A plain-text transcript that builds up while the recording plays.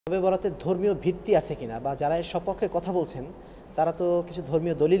শবে বরাতের ধর্মীয় ভিত্তি আছে কিনা বা যারা এর সপক্ষে কথা বলছেন তারা তো কিছু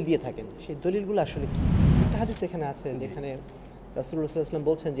ধর্মীয় দলিল দিয়ে থাকেন, সেই দলিলগুলো আসলে কি? একটা হাদিস এখানে আছে যেখানে রাসূলুল্লাহ সাল্লাল্লাহু আলাইহি ওয়াসাল্লাম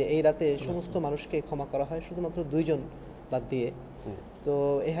বলছেন যে এই রাতে সমস্ত মানুষকে ক্ষমা করা হয় শুধুমাত্র দুইজন বাদ দিয়ে। তো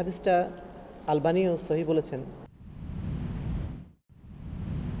এই হাদিসটা আলবানীও সহিহ বলেছেন।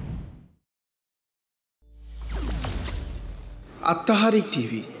 at-tahreek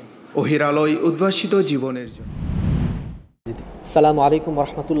টিভি ওহির আলোয় উদ্ভাসিত জীবনের জন্য। আসসালামু আলাইকুম ওয়া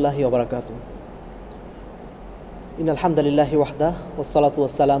রাহমাতুল্লাহি ওয়া বারাকাতুহু। ইন্নাল হামদুলিল্লাহি ওয়াহদা ওয়াসসালাতু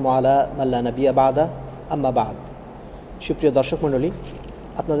ওয়াসসালামু আলা মান লা নাবিয়্যা বা'দা আম্মা বা'দ। সুপ্রিয় দর্শক মণ্ডলী,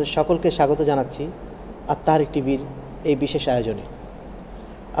 আপনাদের সকলকে স্বাগত জানাচ্ছি at-tahreek টিভির এই বিশেষ আয়োজনে।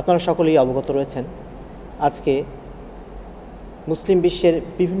 আপনারা সকলেই অবগত রয়েছেন আজকে মুসলিম বিশ্বের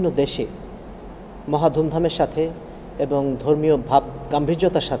বিভিন্ন দেশে মহা ধুমধামের সাথে এবং ধর্মীয় ভাব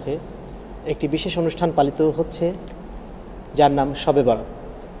গাম্ভীর্যতার সাথে একটি বিশেষ অনুষ্ঠান পালিত হচ্ছে যার নাম শবে বরাত।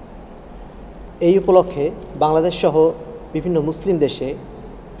 এই উপলক্ষে বাংলাদেশ সহ বিভিন্ন মুসলিম দেশে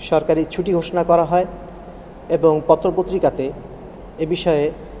সরকারি ছুটি ঘোষণা করা হয় এবং পত্রপত্রিকাতে এ বিষয়ে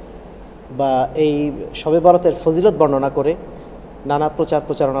বা এই শবে বরাতের ফজিলত বর্ণনা করে নানা প্রচার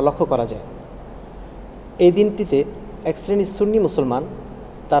প্রচারণা লক্ষ্য করা যায়। এই দিনটিতে এক শ্রেণীর সুন্নি মুসলমান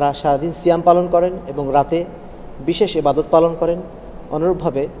তারা সারাদিন সিয়াম পালন করেন এবং রাতে বিশেষ ইবাদত পালন করেন।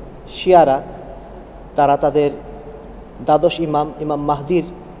 অনুরূপভাবে শিয়ারা তারা তাদের দ্বাদশ ইমাম মাহদির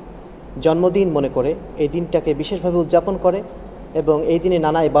জন্মদিন মনে করে এই দিনটাকে বিশেষভাবে উদযাপন করে এবং এই দিনে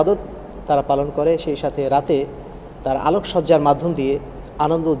নানা ইবাদত তারা পালন করে, সেই সাথে রাতে তার আলোকসজ্জার মাধ্যম দিয়ে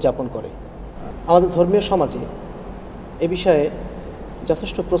আনন্দ উদযাপন করে। আমাদের ধর্মীয় সমাজে এ বিষয়ে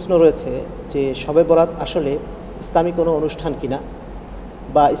যথেষ্ট প্রশ্ন রয়েছে যে শবে বরাত আসলে ইসলামী কোনো অনুষ্ঠান কিনা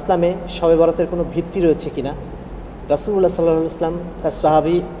বা ইসলামে শবে বরাতের কোনো ভিত্তি রয়েছে কিনা। রাসূলুল্লাহ সাল্লাল্লাহু আলাইহি ওয়াসাল্লাম তার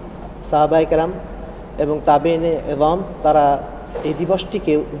সাহাবায়ে কেরাম এবং তাবেঈনে ইযম তারা এই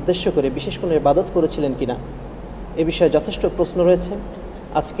দিবসটিকে উদ্দেশ্য করে বিশেষ কোনো ইবাদত করেছিলেন কিনা, এ বিষয়ে যথেষ্ট প্রশ্ন রয়েছে।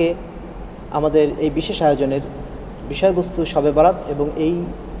 আজকে আমাদের এই বিশেষ আয়োজনের বিষয়বস্তু শবে বরাত এবং এই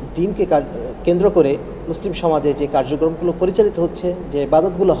দিনকে কেন্দ্র করে মুসলিম সমাজে যে কার্যক্রমগুলো পরিচালিত হচ্ছে, যে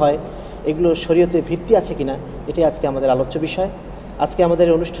ইবাদতগুলো হয়, এগুলো শরীয়তে ভিত্তি আছে কিনা, এটাই আজকে আমাদের আলোচ্য বিষয়। আজকে আমাদের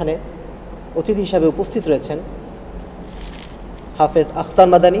অনুষ্ঠানে অতিথি হিসাবে উপস্থিত রয়েছেন হাফেজ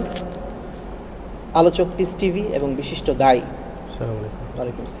আখতার মাদানী, আলোচক পিস টিভি এবং বিশিষ্ট দায়ী।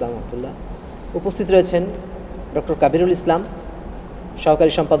 ওয়ালাইকুম আসসালাম রাহমাতুল্লাহ। উপস্থিত রয়েছেন ডক্টর কাবিরুল ইসলাম,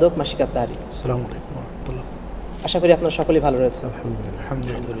 সহকারী সম্পাদক মাসিক at-tahreek। আসসালামু আলাইকুম ওয়া রাহমাতুল্লাহ। আশা করি আপনারা সকলেই ভালো রয়েছেন।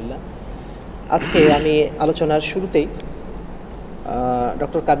 আলহামদুলিল্লাহ। আজকে আমি আলোচনার শুরুতেই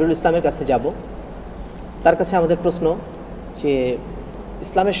ডক্টর কাবিরুল ইসলামের কাছে যাব। তার কাছে আমাদের প্রশ্ন যে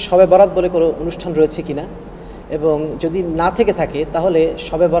ইসলামের শবে বরাত বলে কোনো অনুষ্ঠান রয়েছে কিনা, এবং যদি না থেকে থাকে তাহলে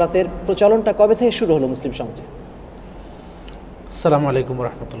শবে বরাতের প্রচলনটা কবে থেকে শুরু হলো মুসলিম সমাজে? আসসালামু আলাইকুম ওয়া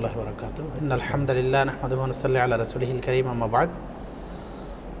রাহমাতুল্লাহি ওয়া বারাকাতুহু। ইন্নাল হামদুলিল্লাহ নাহমাদুহু ওয়া নুসাল্লি আলা রাসূলিহিল কারীম, আম্মা বা'দ।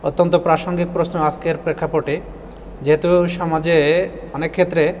 অত্যন্ত প্রাসঙ্গিক প্রশ্ন আজকের প্রেক্ষাপটে, যেহেতু সমাজে অনেক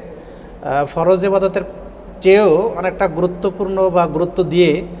ক্ষেত্রে ফরজ ইবাদতের চেয়েও অনেকটা গুরুত্বপূর্ণ বা গুরুত্ব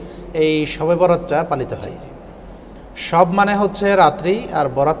দিয়ে এই শবে বরাতটা পালিত হয়। সব মানে হচ্ছে রাত্রি আর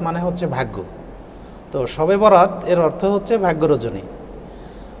বরাত মানে হচ্ছে ভাগ্য। তো শবে বরাত এর অর্থ হচ্ছে ভাগ্য রজনী।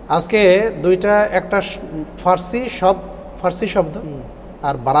 আজকে দুইটা, একটা ফার্সি শব্দ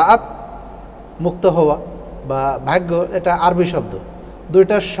আর বারাআত মুক্ত হওয়া বা ভাগ্য, এটা আরবি শব্দ।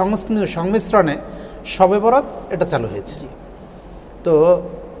 দুইটার সংমিশ্রণে শবে বরাত এটা চালু হয়েছে। তো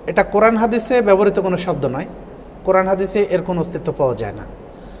এটা কোরআন হাদিসে ব্যবহৃত কোনো শব্দ নয়, কোরআন হাদিসে এর কোনো অস্তিত্ব পাওয়া যায় না।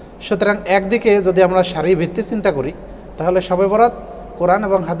 সুতরাং একদিকে যদি আমরা সারি ভিত্তি চিন্তা করি তাহলে শবে বরাত কোরআন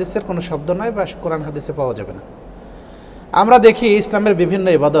এবং হাদিসের কোনো শব্দ নয় বা কোরআন হাদিসে পাওয়া যাবে না। আমরা দেখি ইসলামের বিভিন্ন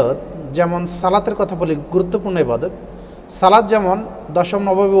ইবাদত, যেমন সালাতের কথা বলি, গুরুত্বপূর্ণ ইবাদত। সালাত যেমন দশম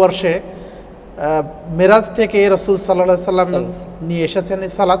নববী বর্ষে মেরাজ থেকে রাসূল সাল্লাল্লাহু আলাইহি সাল্লাম নিয়ে এসেছেন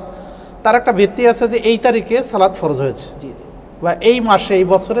এই সালাত, তার একটা ভিত্তি আছে যে এই তারিখে সালাত ফরজ হয়েছে বা এই মাসে এই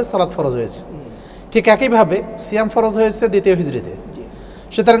বছরে সালাত ফরজ হয়েছে। ঠিক একইভাবে সিয়াম ফরজ হয়েছে দ্বিতীয় হিজরিতে।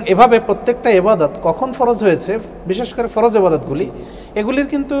 সুতরাং এভাবে প্রত্যেকটা ইবাদত কখন ফরজ হয়েছে, বিশেষ করে ফরজ ইবাদতগুলি, এগুলির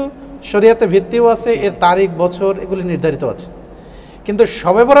কিন্তু শরীয়তে ভিত্তিও আছে, এর তারিখ বছর এগুলি নির্ধারিত আছে। কিন্তু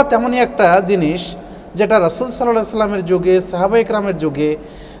শবে বরাত এমনই একটা জিনিস যেটা রাসূল সাল্লাল্লাহু আলাইহি সাল্লামের যুগে, সাহাবায়ে কেরামের যুগে,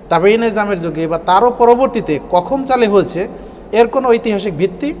 তাবেঈনে ইজমের যুগে বা তারও পরবর্তীতে কখন চালু হয়েছে এর কোনো ঐতিহাসিক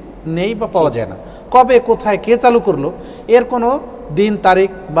ভিত্তি নেই বা পাওয়া যায় না। কবে, কোথায়, কে চালু করলো এর কোনো দিন, তারিখ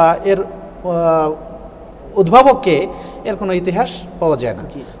বা এর উদ্ভাবককে, এর কোনো ইতিহাস পাওয়া যায় না।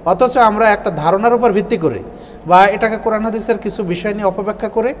 অথচ আমরা একটা ধারণার উপর ভিত্তি করে বা এটাকে কোরআন হাদিসের কিছু বিষয় নিয়ে অপব্যাখ্যা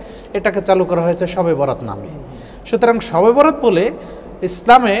করে এটাকে চালু করা হয়েছে শবে বরাত নামে। সুতরাং শবে বরাত বলে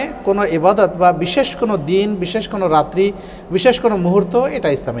ইসলামে কোনো ইবাদত বা বিশেষ কোনো দিন, বিশেষ কোনো রাত্রি, বিশেষ কোনো মুহূর্ত এটা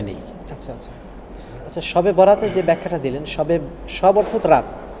ইসলামে নেই। আচ্ছা আচ্ছা আচ্ছা, শবে বরাতে যে ব্যাখ্যাটা দিলেন, সব অর্থ তো রাত,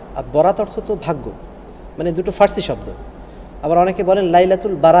 আর বরাত অর্থ তো ভাগ্য, মানে দুটো ফার্সি শব্দ। আবার অনেকে বলেন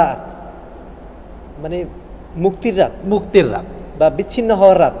লাইলাতুল বারাআত, মানে মুক্তির রাত, মুক্তির রাত বা বিচ্ছিন্ন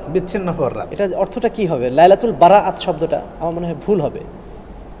হওয়ার রাত। বিচ্ছিন্ন হওয়ার রাত, এটা অর্থটা কি হবে? লাইলাতুল বারাআত শব্দটা আমার মনে হয় ভুল হবে।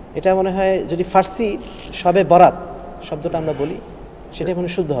 এটা মনে হয় যদি ফার্সি শবে বরাত শব্দটা আমরা বলি সেটা কোনো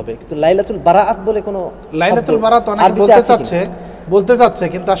শুদ্ধ হবে, কিন্তু লাইলাতুল বারাআত বলে কোনো, লাইলাতুল বারাত অনেক বলতে চাচ্ছে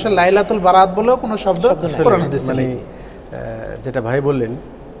কিন্তু আসলে লাইলাতুল বারাত বলেও কোনো শব্দ কোরআন হাদিসে নেই। যেটা ভাই বললেন,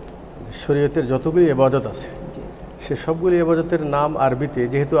 শরীয়তের যতগুলি ইবাদত আছে সে সবগুলি ইবাদতের নাম আরবিতে,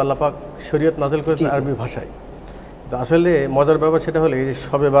 যেহেতু আল্লাহ পাক শরীয়ত নাযিল করেছেন আরবি ভাষায়। তো আসলে মজার ব্যাপার সেটা হলো এই যে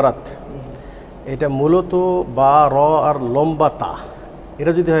শবে বারাত, এটা মূলত বা র আর লম্বা তা,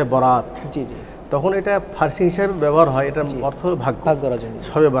 এটা যদি হয় বরাত, জি জি, তখন এটা ফার্সি হিসাবে ব্যবহার হয়, এটার অর্থ হলো ভাগ্য,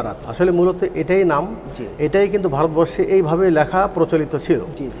 শবে বারাত। আসলে মূলত এটাই নাম, এটাই কিন্তু ভারতবর্ষে এইভাবে লেখা প্রচলিত ছিল।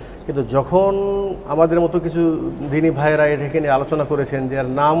 কিন্তু যখন আমাদের মতো কিছু দিনী ভাইয়েরা এটাকে নিয়ে আলোচনা করেছেন যে এর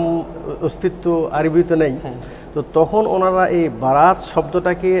নাম অস্তিত্ব আরবিতে নেই, তো তখন ওনারা এই বারাত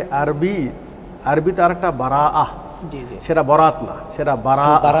শব্দটাকে আরবিতে আরেকটা বারাআহ, সেটা বরাত না, সেটা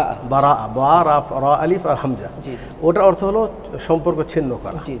বারা আলিফ আর হামজা, ওটার অর্থ হলো সম্পর্ক ছিন্ন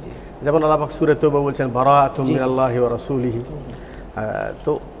করা। যেমন আল্লাহ পাক সূরা তাওবা বলছেন বারাআতুম মিনাল্লাহি ওয়া রাসূলিহি।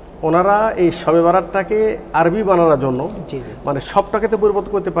 তো ওনারা এই শবে বারাতটাকে আরবি বানানোর জন্য, মানে সবটাকে তো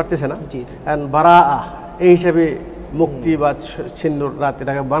পরিবর্তন করতে পারতেছে না, বারাআহ এই হিসাবে মুক্তি বা ছিন্ন রাত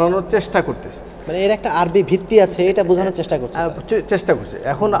এটাকে বানানোর চেষ্টা করতেছে, মানে এর একটা আরবি ভিত্তি আছে এটা বোঝানোর চেষ্টা করছে।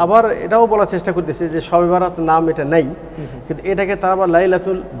 এখন আবার এটাও বলার চেষ্টা করতেছে যে শবে বারাত নাম এটা নাই, কিন্তু এটাকে তারা আবার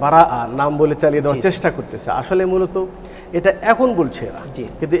লাইলাতুল বারাআ নাম বলে চালিয়ে দেওয়ার চেষ্টা করতেছে। আসলে মূলত এটা এখন বলছে এরা,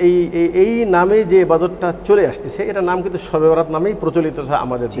 কিন্তু এই নামে যে ইবাদতটা চলে আসতেছে এটা নাম কিন্তু শবে বারাত নামেই প্রচলিত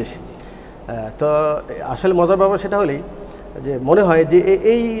আমাদের দেশে। তো আসলে মজার ব্যাপার সেটা হলেই যে মনে হয় যে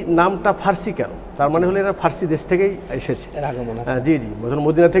এই নামটা ফার্সি কেন, তার মানে হলো এরা ফার্সি দেশ থেকেই এসেছে। জি জি,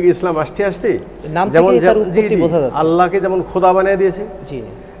 মদিনা থেকে ইসলাম আসতে আসতে যেমন আল্লাহকে যেমন খোদা বানিয়ে দিয়েছে,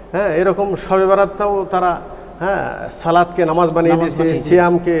 হ্যাঁ, এরকম শবে বারাতটাও তারা, হ্যাঁ, সালাতকে নামাজ বানিয়ে দিয়েছে,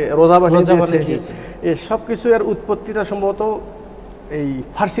 সিয়ামকে রোজা বানিয়ে দিয়েছে। এই সব কিছু এর উৎপত্তিটা সম্ভবত এই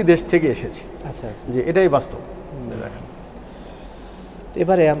ফার্সি দেশ থেকে এসেছে। আচ্ছা আচ্ছা, যে এটাই বাস্তব।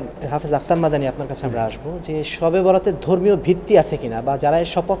 এবারে হাফেজ আখতার মাদানী আপনার কাছে আমরা আসবো যে শবে বরাতের ধর্মীয় ভিত্তি আছে কিনা, বা যারা এর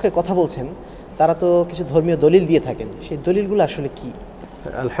সপক্ষে কথা বলছেন তারা তো কিছু ধর্মীয় দলিল দিয়ে থাকেন, সেই দলিলগুলো আসলে কি?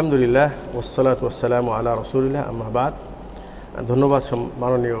 আলহামদুলিল্লাহ ওয়াসসালাতু ওয়াসসালামু আলা রাসূলিল্লাহ, আম্মা বাদ। ধন্যবাদ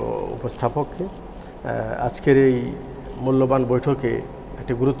মাননীয় উপস্থাপককে। আজকের এই মূল্যবান বৈঠকে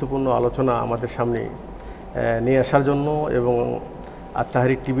একটি গুরুত্বপূর্ণ আলোচনা আমাদের সামনে নিয়ে আসার জন্য, এবং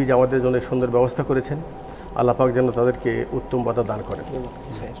at-tahreek টিভি যে আমাদের জন্য সুন্দর ব্যবস্থা করেছেন, আল্লাহ পাক যেন তাদেরকে উত্তম বাধা দান করেন।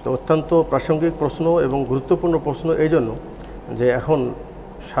 তো অত্যন্ত প্রাসঙ্গিক প্রশ্ন এবং গুরুত্বপূর্ণ প্রশ্ন এই জন্য যে এখন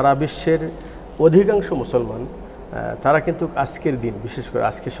সারা বিশ্বের অধিকাংশ মুসলমান তারা কিন্তু আজকের দিন, বিশেষ করে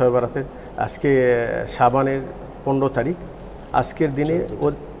আজকে শবে বারাতের, আজকে শাবানের 15 তারিখ, আজকের দিনে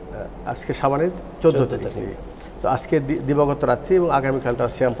আজকে শাবানের 14 তারিখ, তো আজকে দিবাগত রাত্রি এবং আগামীকাল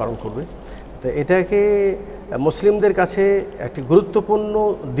তারা সিয়াম পালন করবে। তো এটাকে মুসলিমদের কাছে একটি গুরুত্বপূর্ণ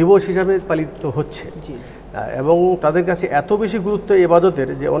দিবস হিসাবে পালিত হচ্ছে, এবং তাদের কাছে এত বেশি গুরুত্ব ইবাদতের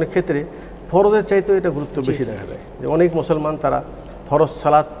যে অনেক ক্ষেত্রে ফরজের চাইতেও এটা গুরুত্ব বেশি দেখা যায়। যে অনেক মুসলমান তারা ফরজ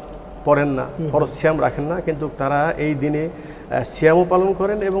সালাত পড়েন না, ফরজ সিয়াম রাখেন না, কিন্তু তারা এই দিনে সিয়ামও পালন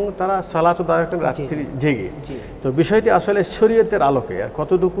করেন এবং তারা সালাতও আদায় করেন রাত্রি জেগে। তো বিষয়টি আসলে শরীয়তের আলোকে আর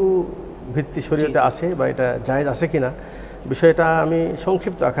কতটুকু ভিত্তি শরীয়তে আছে বা এটা জায়েজ আছে কিনা, বিষয়টা আমি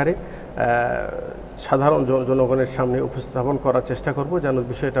সংক্ষিপ্ত আকারে সাধারণ জনগণের সামনে উপস্থাপন করার চেষ্টা করব, যেন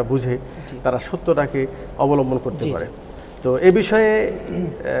বিষয়টা বুঝে তারা সত্যটাকে অবলম্বন করতে পারে। তো এই বিষয়ে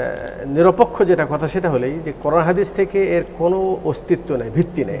নিরপেক্ষ যেটা কথা সেটা হলেই যে কোরআন হাদিস থেকে এর কোনো অস্তিত্ব নেই,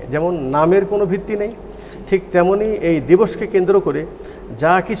 ভিত্তি নেই। যেমন নামের কোনো ভিত্তি নেই, ঠিক তেমনি এই দিবসকে কেন্দ্র করে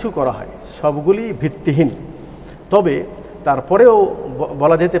যা কিছু করা হয় সবগুলি ভিত্তিহীন। তবে তারপরেও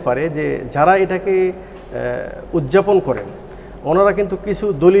বলা যেতে পারে যে যারা এটাকে উদযাপন করেন ওনারা কিন্তু কিছু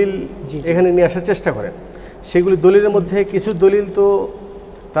দলিল এখানে নিয়ে আসার চেষ্টা করেন। সেগুলি দলিলের মধ্যে কিছু দলিল তো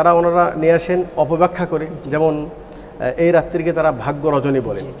ওনারা নিয়ে আসেন অপব্যাখ্যা করে, যেমন এই রাত্রিকে তারা ভাগ্য রজনী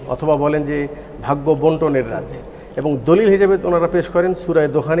বলেন, অথবা বলেন যে ভাগ্য বন্টনের রাত, এবং দলিল হিসেবে ওনারা পেশ করেন সূরা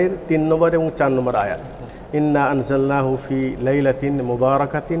দোহানের 3 নম্বর এবং 4 নম্বর আয়াত, ইন্না আনজালনাহু ফি লাইলাতিন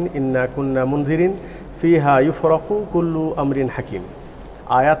মুবারাকাতিন ইন্না কুন্না মুনজিরিন ফিহা ইউফরাকু কুল্লু আমরিন হাকিম।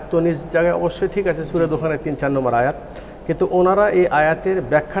 আয়াত তো নিজ জায়গায় অবশ্যই ঠিক আছে, সূরা দোহানের 3-4 নম্বর আয়াত, কিন্তু ওনারা এই আয়াতের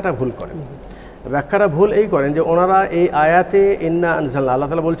ব্যাখ্যাটা ভুল করেন। ব্যাখ্যাটা ভুল এই করেন যে ওনারা এই আয়াতে ইন্না আনজালনা, আল্লাহ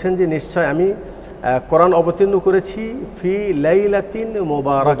তাআলা বলছেন যে নিশ্চয় আমি কোরআন অবতীর্ণ করেছি ফি লাইলাতিন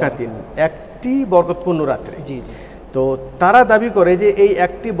মুবারাকাতিন, একটি বরকতপূর্ণ রাত্রে। জি জি। তো তারা দাবি করে যে এই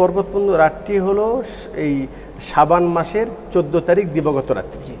একটি বরকতপূর্ণ রাতটি হলো এই শাবান মাসের 14 তারিখ দিবাগত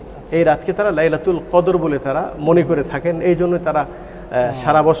রাত্রি। এই রাতকে তারা লাইলাতুল কদর বলে তারা মনে করে থাকেন। এই জন্য তারা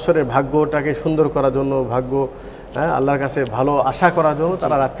সারা বছরের ভাগ্যটাকে সুন্দর করার জন্য, ভাগ্য আল্লাহর কাছে ভালো আশা করার জন্য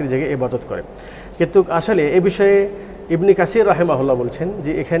তারা রাত্রি জেগে ইবাদত করে। কিন্তু আসলে এ বিষয়ে ইবনে কাসির রাহিমাহুল্লাহ বলছেন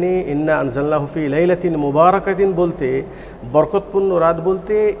যে এখানে ইন্না আনজালনাহু ফি লাইলাতিন মুবারাকাতিন বলতে, বরকতপূর্ণ রাত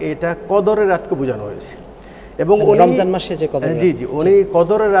বলতে এটা কদরের রাতকে বোঝানো হয়েছে। এবং রমজান মাসে যে কদর, জি জি, উনি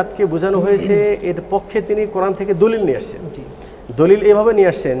কদরের রাতকে বোঝানো হয়েছে, এর পক্ষে তিনি কোরআন থেকে দলিল নিয়ে আসছেন। দলিল এভাবে নিয়ে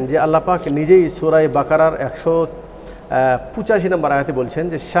আসছেন যে আল্লাহ পাক নিজেই সূরা বাকারার 185 নম্বর আয়াতে বলছেন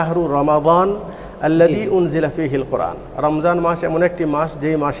যে শাহরু রমাদান আল্লাযী উনজিলা ফীহিল কোরআন, রমজান মাস এমন একটি মাস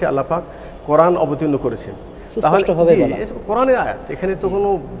যেই মাসে আল্লাহ পাক কোরআন অবতীর্ণ করেছেন। তাহলে কোরআনের আয়াত, এখানে তো কোনো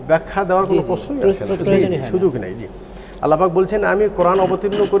ব্যাখ্যা দেওয়ার কোনো প্রশ্নই আসে না, সুযোগ নেই। জি, আল্লাহ পাক বলছেন আমি কোরআন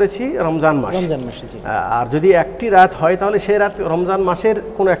অবতীর্ণ করেছি রমজান মাসে। আর যদি একটি রাত হয় তাহলে সেই রাত রমজান মাসের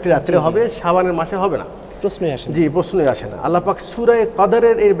কোনো একটি রাত্রে হবে, শাবানের মাসে হবে না, প্রশ্নই আসে না। জি, প্রশ্নই আসে না। আল্লাহ পাক সূরা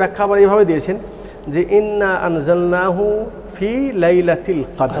কদরের এর ব্যাখ্যা আবার এইভাবে দিয়েছেন যে ইন্না আনজালনাহু ফি লাইলাতিল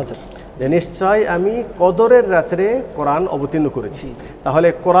কদর, নিশ্চয় আমি কদরের রাত্রে কোরআন অবতীর্ণ করেছি। তাহলে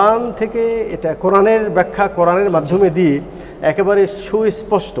কোরআন থেকে এটা কোরআনের ব্যাখ্যা কোরআনের মাধ্যমে দিয়ে একেবারে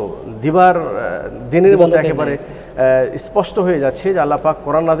সুস্পষ্ট দিনের মধ্যে একেবারে স্পষ্ট হয়ে যাচ্ছে যে আল্লাহ পাক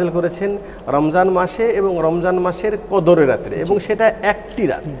কোরআন নাজিল করেছেন রমজান মাসে এবং রমজান মাসের কদরের রাত্রে, এবং সেটা একটি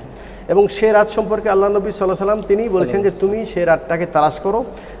রাত। এবং সে রাত সম্পর্কে আল্লাহ নবী সাল্লাল্লাহু আলাইহি ওয়াসাল্লাম তিনি বলেছেন যে তুমি সে রাতটাকে তালাশ করো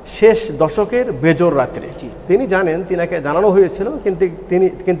শেষ দশকের বেজোর রাত্রে। তিনি জানেন, তিনাকে জানানো হয়েছিল,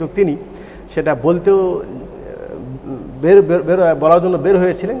 কিন্তু তিনি সেটা বলতেও বলার জন্য বের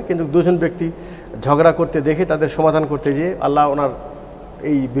হয়েছিলেন, কিন্তু দুজন ব্যক্তি ঝগড়া করতে দেখে তাদের সমাধান করতে যেয়ে আল্লাহ ওনার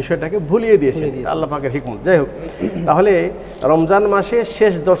এই বিষয়টাকে ভুলিয়ে দিয়েছেন, আল্লাহ পাকের হিকমত। যাই হোক, তাহলে রমজান মাসে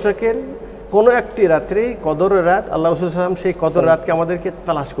শেষ দশকের কোনো একটি রাত্রেই কদরের রাত, আল্লাহ রাসূল সাল্লাল্লাহু আলাইহি ওয়াসাল্লাম সেই কদর রাতকে আমাদেরকে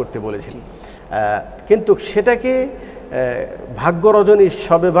তালাশ করতে বলেছেন। কিন্তু সেটাকে ভাগ্য রজনী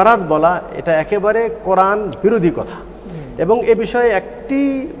শবে বারাত বলা, এটা একেবারে কোরআন বিরোধী কথা। এবং এ বিষয়ে একটি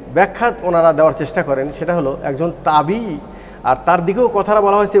ব্যাখ্যা ওনারা দেওয়ার চেষ্টা করেন, সেটা হলো একজন তাবি, আর তার দিকেও কথাটা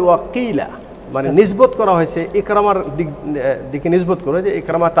বলা হয়েছে ওয়াকিলা, মানে নিসবত করা হয়েছে ইকরামার দিকে নিসবত করে, যে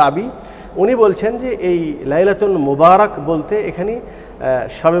ইকরামা তাবি, উনি বলছেন যে এই লাইলাতুল মুবারাক বলতে এখানে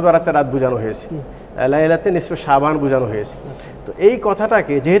শবে বারাতের রাত বোঝানো হয়েছে, লাইলাতে নিসফে শাবান বোঝানো হয়েছে। তো এই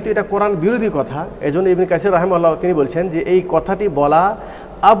কথাটাকে যেহেতু এটা কোরআন বিরোধী কথা, এজন্য ইবনে কাসির রাহিমাহুল্লাহ তিনি বলছেন যে এই কথাটি বলা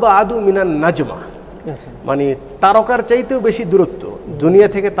আবআদু মিনান নাজমা, মানে তারকার চাইতেও বেশি দূরত্ব, দুনিয়া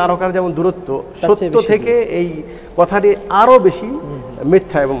থেকে তারকার যেমন দূরত্ব, সত্য থেকে এই কথাটি আরও বেশি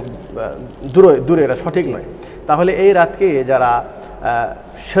মিথ্যা এবং দূরে, এটা সঠিক নয়। তাহলে এই রাতকে যারা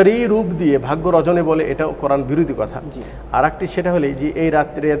শরীর রূপ দিয়ে ভাগ্য রজনী বলে, এটাও কোরআন বিরোধী কথা। আর একটি সেটা হলে যে এই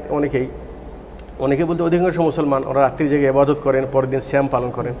রাত্রে অনেকে বলতে অধিকাংশ মুসলমান ওরা রাত্রি জেগে ইবাদত করেন, পরের দিন সিয়াম পালন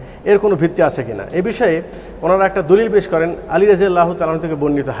করেন, এর কোনো ভিত্তি আছে কিনা এ বিষয়ে ওনারা একটা দলিল পেশ করেন। আলী রাদিয়াল্লাহু তাআলা থেকে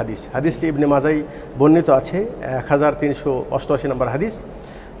বর্ণিত হাদিসটি ইবনে মাজায় বর্ণিত আছে, 1388 নম্বর হাদিস।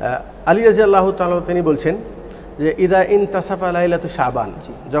 আলী রাদিয়াল্লাহু তাআলা তিনি বলছেন যে ইদা ইনতাসাফা লাইলাতু শাবান,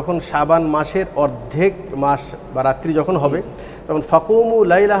 যখন শাবান মাসের অর্ধেক মাস বা রাত্রি যখন হবে, তখন ফাকুমু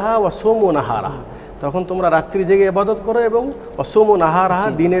লাইলাহা ওয়া সুমু নাহারাহা, তখন তোমরা রাত্রি জেগে ইবাদত করো এবং ওয়াসুমু নাহারাহা,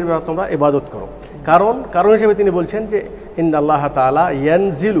 দিনের বেলা তোমরা ইবাদত করো। কারণ হিসেবে তিনি বলছেন যে ইন্নাল্লাহ তাআলা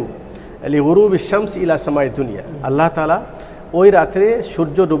ইয়ানজিলু লিগুরুবিশ শামস ইলা সামাই দুনিয়া, আল্লাহ তাআলা ওই রাত্রে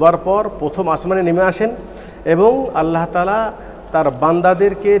সূর্য ডোবার পর প্রথম আসমানে নেমে আসেন এবং আল্লাহ তাআলা তার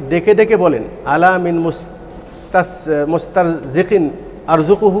বান্দাদেরকে ডেকে ডেকে বলেন আলা মিন মুস্তারজিকিন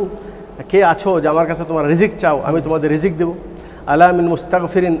আরজুকুহু, কে আছো যে আমার কাছে তোমার রিজিক চাও, আমি তোমাদের রিজিক দেবো। আলা মিন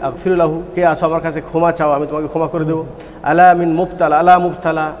মুস্তাগফিরিন আগফির লাহু, কে আছো আমার কাছে ক্ষমা চাও, আমি তোমাকে ক্ষমা করে দেবো। আলা মিন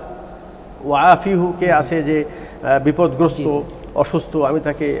মুবতালা ওয়া আফিহু, কে আছে যে বিপদগ্রস্ত অসুস্থ, আমি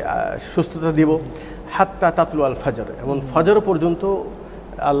তাকে সুস্থতা দিব। হাত্তা তাতলু আল ফজর, এমন ফজর পর্যন্ত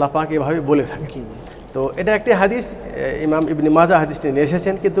আল্লাহ পাক এভাবে বলে থাকে। তো এটা একটি হাদিস, ইমাম ইবনে মাজাহ হাদিসটি নিয়ে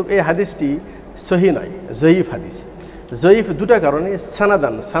এসেছেন, কিন্তু এই হাদিসটি সহি নয়, জয়ীফ হাদিস। জয়ীফ দুটা কারণে,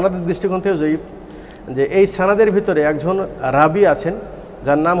 সানাদের দৃষ্টিকোণ থেকে জয়ীফ, যে এই সানাদের ভিতরে একজন রাবি আছেন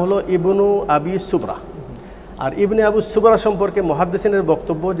যার নাম হলো ইবনু আবি সুবরা। আর ইবনে আবু সুবরা সম্পর্কে মুহাদ্দিসিনের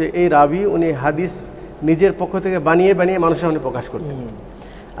বক্তব্য যে এই রাবি উনি হাদিস নিজের পক্ষ থেকে বানিয়ে মানুষের সামনে প্রকাশ করতেন।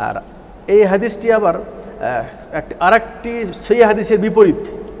 আর এই হাদিসটি আবার আরেকটি সহিহ হাদিসের বিপরীত।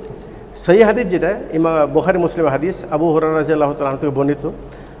 সহিহ হাদিস যেটা ইমাম বুখারী মুসলিম হাদিস, আবু হুরায়রা রাদিয়াল্লাহু তাআলা থেকে বর্ণিত,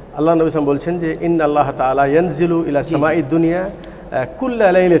 আল্লাহ নবী সাল্লাল্লাহু আলাইহি ওয়াসাল্লাম বলছেন যে ইন্নাল্লাহ তাআলা ইয়ানজিলু ইলা সামাঈদ দুনিয়া কুল্লা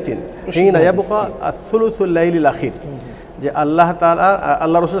লাইলাতিন হিনা ইয়াবকা আস-সুলুসুল লাইলিল আখির, যে আল্লাহ রাসূল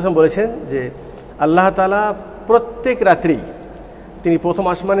সাল্লাল্লাহু আলাইহি ওয়াসাল্লাম বলেছেন যে আল্লাহ তাআলা প্রত্যেক রাত্রেই তিনি প্রথম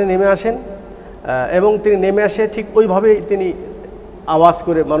আসমানে নেমে আসেন এবং তিনি নেমে আসে ঠিক ওইভাবেই তিনি আওয়াজ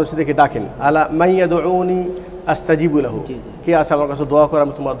করে মানুষদেরকে ডাকেন, আলা মাইয়াদউনি আস্তাজিবু লাহু, কে আসে আমার কাছে দোয়া করে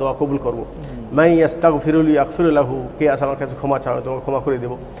আমি তোমার দোয়া কবুল করবো, মাইয়াস্তাগফিরুলি আগফিরু লাহু, কে আসে আমার কাছে ক্ষমা চাও তোমাকে ক্ষমা করে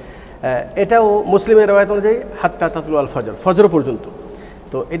দেবো। এটাও মুসলিমের রওয়ায়াত অনুযায়ী হাত্তা তাতলু আল ফজর, ফজর পর্যন্ত।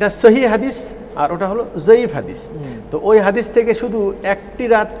 তো এটা সহি হাদিস আর ওটা হলো জয়ীফ হাদিস। তো ওই হাদিস থেকে শুধু একটি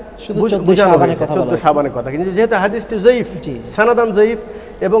রাত বোঝানো হয়েছে, 14 শাবানের কথা, কিন্তু যেহেতু হাদিসটি জয়ীফ, সানাদান জয়ীফ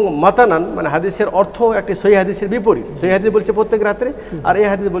এবং মাতানান মানে হাদিসের অর্থ একটি সহি হাদিসের বিপরীত। সহি হাদিস বলছে প্রত্যেক রাত্রে, আর এই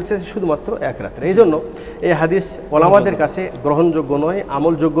হাদিস বলছে শুধুমাত্র এক রাত্রে। এই জন্য এই হাদিস ওলামাদের কাছে গ্রহণযোগ্য নয়,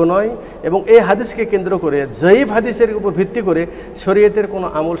 আমলযোগ্য নয়, এবং এই হাদিসকে কেন্দ্র করে জয়ীফ হাদিসের উপর ভিত্তি করে শরীয়তের কোনো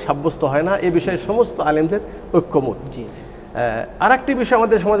আমল সাব্যস্ত হয় না। এই বিষয়ে সমস্ত আলেমদের ঐক্যমত। আর একটি বিষয়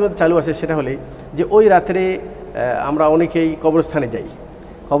আমাদের সমাজের মধ্যে চালু আছে, সেটা হলে যে ওই রাত্রে আমরা অনেকেই কবরস্থানে যাই,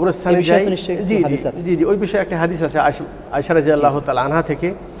 কবরস্থানে যাই। জি জি জি, ওই বিষয়ে একটা হাদিস আছে আয়েশা রাদিয়াল্লাহু তাআলা আনহা থেকে,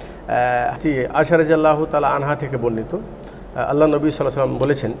 আয়েশা রাদিয়াল্লাহু তাআলা আনহা থেকে বর্ণিত। আল্লাহ নবী সাল্লাল্লাহু আলাইহি ওয়াসাল্লাম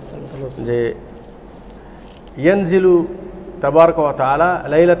বলেছেন যে ইয়ানজিলু তাবারাকা ওয়া তাআলা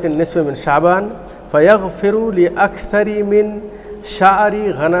লাইলাতুন নিসফি মিন শাবান ফায়াগফিরু লিআকসারি মিন শাআরি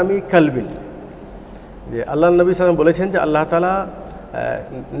গানামি কালবিন। যে আল্লাহ নবী সাল্লাল্লাহু আলাইহি ওয়াসাল্লাম বলেছেন যে আল্লাহ তাআলা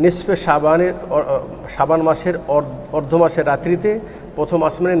নিসফে শাবান মাসের অর্ধ মাসের রাত্রিতে প্রথম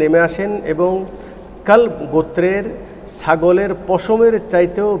আসমানে নেমে আসেন এবং কালব গোত্রের ছাগলের পশমের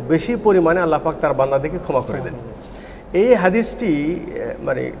চাইতেও বেশি পরিমাণে আল্লাহ পাক তার বান্দাদেরকে ক্ষমা করে দেন। এই হাদিসটি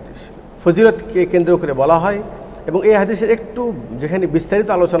মানে ফজিলতকে কেন্দ্র করে বলা হয়, এবং এই হাদিসের একটু যেখানে বিস্তারিত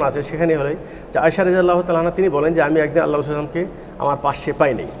আলোচনা আছে সেখানে হলে যে আয়েশা রাদিয়াল্লাহু তাআলা আনহা তিনি বলেন যে আমি একদিন আল্লাহ রাসূলুল্লাহ সাল্লাল্লাহু আলাইহি ওয়াসাল্লামকে আমার পাশে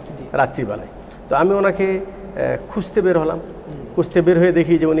পাই নাই রাত্রিবেলায়। তো আমি ওনাকে খুঁজতে বের হলাম, খুঁজতে বের হয়ে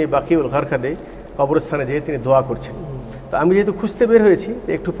দেখি যে উনি বাকিউল গারকাদে কবরস্থানে যেয়ে তিনি দোয়া করছেন। তো আমি যেহেতু খুঁজতে বের হয়েছি, তো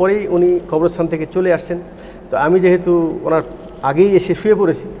একটু পরেই উনি কবরস্থান থেকে চলে আসছেন। তো আমি যেহেতু ওনার আগেই এসে শুয়ে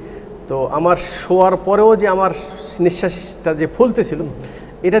পড়েছি, তো আমার শোয়ার পরেও যে আমার নিঃশ্বাসটা যে ফুলতেছিল,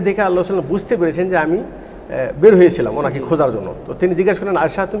 এটা দেখে আল্লাহ রাসূল বুঝতে পেরেছেন যে আমি বের হয়েছিলাম ওনাকে খোঁজার জন্য। তো তিনি জিজ্ঞাসা করলেন,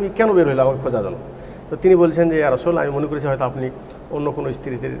 আয়েশা তুমি কেন বের হইলে আমাকে খোঁজার জন্য? তো তিনি বলছেন যে ইয়া রাসূল, আমি মনে করেছি হয়তো আপনি অন্য কোনো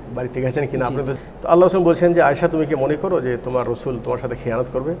স্ত্রীদের বাড়িতে গেছেন কিনা আপনি। তো আল্লাহ রাসূল বলছেন যে আয়েশা তুমি কি মনে করো যে তোমার রসুল তোমার সাথে খেয়ানত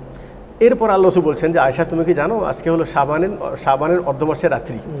করবে? এরপর আল্লাহ রাসূল বলছেন যে আয়েশা তুমি কি জানো আজকে হলো শাবানের অর্ধ মাসের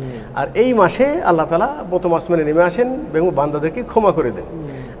রাত্রি, আর এই মাসে আল্লাহ তাআলা প্রথম আসমানে নেমে আসেন এবং বান্দাদেরকে ক্ষমা করে দেন,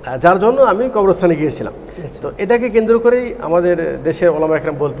 যার জন্য আমি কবরস্থানে গিয়েছিলাম। তো এটাকে কেন্দ্র করেই আমাদের দেশের ওলামা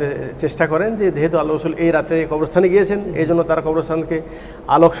একরাম বলতে চেষ্টা করেন যে যেহেতু আল্লাহ রাসূল এই রাতে কবরস্থানে গিয়েছেন, এই জন্য তারা কবরস্থানকে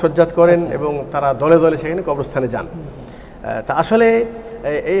আলোক সজ্জাত করেন এবং তারা দলে দলে সেখানে কবরস্থানে যান। তা আসলে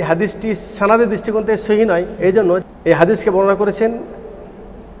এই হাদিসটি সানাদের দৃষ্টিকোণ থেকে সহিহ নয়। এই জন্য এই হাদিসকে বর্ণনা করেছেন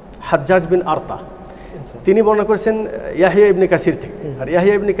হাজ্জাজ বিন আরতা, তিনি বর্ণনা করেছেন ইয়াহিয়া ইবনে কাসির থেকে, আর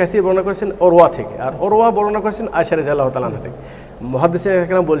ইয়াহিয়া ইবনে কাসির বর্ণনা করেছেন ওরওয়া থেকে, আর ওরওয়া বর্ণনা করেছেন আয়েশা রাদিয়াল্লাহু তাআলা আনহা থেকে। মুহাদ্দিসিন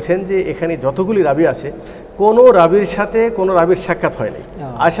একরাম বলছেন যে এখানে যতগুলি রাবি আছে, কোনো রাবির সাথে কোনো রাবির সাক্ষাৎ হয় নাই।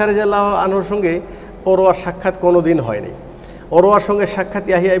 আয়েশা রাদিয়াল্লাহু আনহার সঙ্গে ওরওয়ার সাক্ষাৎ কোনো দিন হয় নাই, ওরওয়ার সঙ্গে সাক্ষাৎ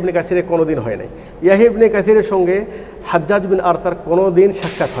ইয়াহিয়া ইবনে কাসিরের কোনো দিন হয় নাই, ইয়াহিয়া ইবনে কাসিরের সঙ্গে হাজ্জাজ বিন আরতার কোনো দিন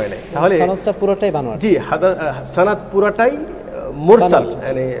সাক্ষাৎ হয় নাই। তাহলে সনদটা পুরোটাই বানোয়াট। জি, সনদ পুরোটাই মুরসাল,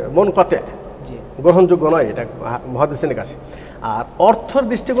 মানে মুনকাতি, গ্রহণযোগ্য নয় এটা মুহাদ্দিসিনের কাছে। আর অর্থের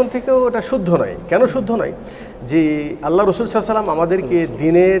দৃষ্টিকোণ থেকেও এটা শুদ্ধ নয়। কেন শুদ্ধ নয়? যে আল্লাহ রাসূল সাল্লাল্লাহু আলাইহি ওয়াসাল্লাম আমাদেরকে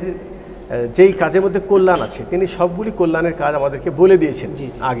দিনের যেই কাজের মধ্যে কল্যাণ আছে, তিনি সবগুলি কল্যাণের কাজ আমাদেরকে বলে দিয়েছেন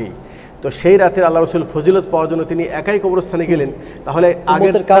আগেই। তো সেই রাতের আল্লাহ রাসূল ফজিলত পাওয়ার জন্য তিনি একাই কবরস্থানে গেলেন। তাহলে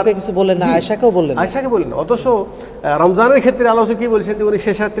আগের কাউকে কিছু বললেন না, আয়েশাকেও বললেন। অথচ রমজানের ক্ষেত্রে আল্লাহ রাসূল কি বলছেন যে উনি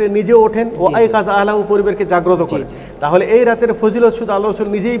শেষ রাত্রে নিজেও ওঠেন ও আইকাজ আহলাহু, পরিবারকে জাগ্রত করেন। তাহলে এই রাতের ফজিলত শুধু আল্লাহ রাসূল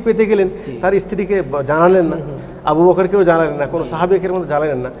নিজেই পেতে গেলেন, তার স্ত্রীকে জানালেন না, আবু বকরকেও জানালেন না, কোনো সাহাবীদের মধ্যে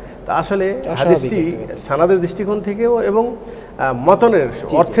জানালেন না। তা আসলে হাদিসটি সানাদের দৃষ্টিকোণ থেকেও এবং মতনের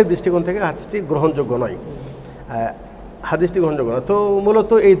অর্থের দৃষ্টিকোণ থেকে হাদিসটি গ্রহণযোগ্য নয়, হাদিসটি গ্রহণযোগ্য না। তো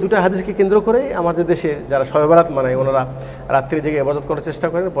মূলত এই দুটো হাদিসকে কেন্দ্র করে আমাদের দেশে যারা শবে বরাত মানায়, ওনারা রাত্রি জেগে ইবাদত করার চেষ্টা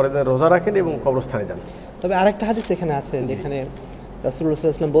করেন, পরের দিন রোজা রাখেন এবং কবরস্থানে যান। তবে আরেকটা হাদিস এখানে আছে যেখানে রাসূলুল্লাহ সাল্লাল্লাহু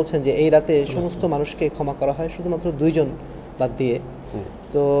আলাইহি ওয়াসাল্লাম বলছেন যে এই রাতে সমস্ত মানুষকে ক্ষমা করা হয় শুধুমাত্র 2 জন বাদ দিয়ে।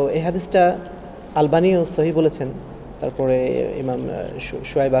 তো এই হাদিসটা আলবানীও সহিহ বলেছেন, তারপরে ইমাম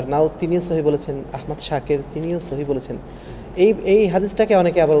শুআইব আরনাউত তিনিও সহিহ বলেছেন, আহমদ শাকির তিনিও সহিহ বলেছেন। এই হাদিসটাকে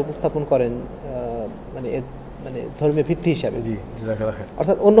অনেকে আবার উপস্থাপন করেন মানে ধর্মীয় ভিত্তি হিসাবে।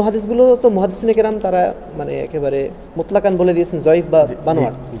 অর্থাৎ অন্য হাদিসগুলো তো মুহাদ্দিসিনে কেরাম তারা মানে একেবারে মুতলাকান বলে দিয়েছেন জয়ীফ বা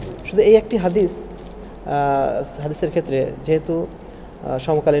বানোয়াট। শুধু এই একটি হাদিসের ক্ষেত্রে যেহেতু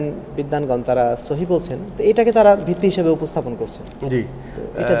সমকালীন বিদ্বানগণ তারা সহি বলছেন, তো এটাকে তারা ভিত্তি হিসেবে উপস্থাপন করছেন। জি,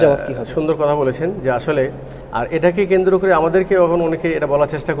 এটা জবাব কি হবে? সুন্দর কথা বলেছেন যে আসলে আর এটাকে কেন্দ্র করে আমাদেরকে এখন অনেকে এটা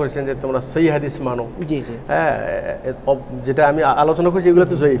বলার চেষ্টা করেছেন যে তোমরা সহি হাদিস মানো। জি জি, হ্যাঁ, যেটা আমি আলোচনা করছি এগুলো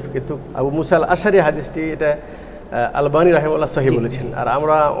তো জয়ীফ, কিন্তু আবু মুসা আল আশারি হাদিসটি এটা আলবানী রাহিমাহুল্লাহ সহি বলেছেন। আর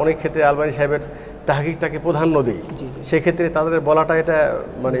আমরা অনেক ক্ষেত্রে আলবানী সাহেবের তাহকিকটাকে প্রাধান্য দিই, সেক্ষেত্রে তাদের বলাটা এটা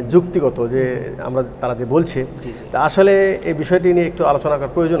মানে যুক্তিগত যে আমরা তারা যে বলছে। তা আসলে এই বিষয়টি নিয়ে একটু আলোচনা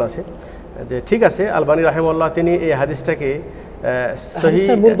করার প্রয়োজন আছে যে ঠিক আছে, আলবানী রাহিমাহুল্লাহ তিনি এই হাদিসটাকে সহি,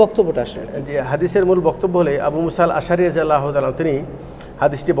 মূল বক্তব্যটা আসলে যে হাদিসের মূল বক্তব্য হলে আবু মুসা আল আশারি রাদিয়াল্লাহু তাআলা তিনি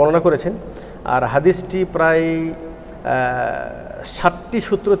হাদিসটি বর্ণনা করেছেন। আর হাদিসটি প্রায় 60টি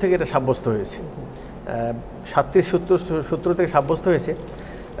সূত্র থেকে এটা সাব্যস্ত হয়েছে, 37 সূত্র থেকে সাব্যস্ত হয়েছে,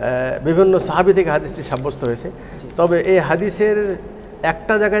 বিভিন্ন সাহাবী থেকে হাদিসটি সাব্যস্ত হয়েছে। তবে এই হাদিসের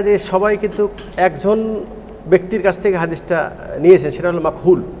একটা জায়গায় যে সবাই কিন্তু একজন ব্যক্তির কাছ থেকে হাদিসটা নিয়েছেন, সেটা হলো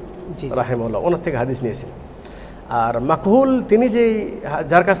মাকহুল রাহিমাহুল্লাহ, ওনার থেকে হাদিস নিয়েছেন। আর মাকহুল তিনি যে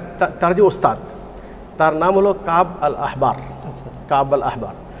যার কাছ তার যে ওস্তাদ, তার নাম হলো কাব আল আহবার। কাব আল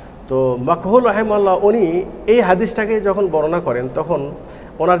আহবার। তো মাকহুল রাহিমাহুল্লাহ উনি এই হাদিসটাকে যখন বর্ণনা করেন তখন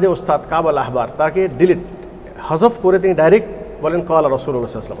ওনার যে ওস্তাদ কাব আল আহবার তাকে ডিলিট হজফ করে তিনি ডাইরেক্ট বলেন ক্বালা রাসূলুল্লাহ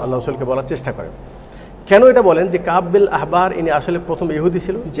সাল্লাল্লাহু আলাইহি ওয়াসাল্লাম, আল্লাহ রাসূলকে বলার চেষ্টা করেন। কেন এটা বলেন যে কাব বিল আহবার ইনি আসলে প্রথম ইহুদি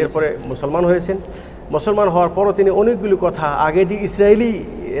ছিল, এরপরে মুসলমান হয়েছেন। মুসলমান হওয়ার পরও তিনি অনেকগুলি কথা আগে যে ইসরায়েলি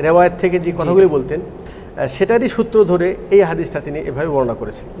রেওয়ায়েত থেকে যে কথাগুলি বলতেন সেটারই সূত্র ধরে এই হাদিসটা তিনি এভাবে বর্ণনা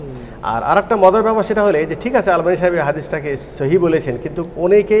করেছেন। আর আরেকটা মজার ব্যাপার সেটা হলে যে ঠিক আছে আলবানী সাহেব এই হাদিসটাকে সহি বলেছেন, কিন্তু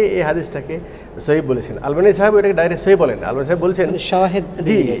অনেকে এই হাদিসটাকে সহি বলেছেন। আলবানী সাহেব এটাকে ডাইরেক্ট সহি বলেন। আলবানী সাহেব বলছেন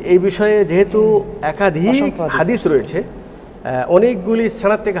জি, এই বিষয়ে যেহেতু একাধিক হাদিস রয়েছে, অনেকগুলি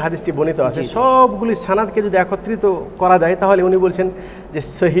সানাদ থেকে হাদিসটি বর্ণিত আছে, সবগুলি সানাদকে যদি একত্রিত করা যায় তাহলে উনি বলছেন যে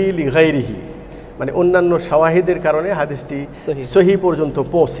সহি লি গায়রিহি, মানে অন্যান্য শাওয়াহিদের কারণে হাদিসটি সহি পর্যন্ত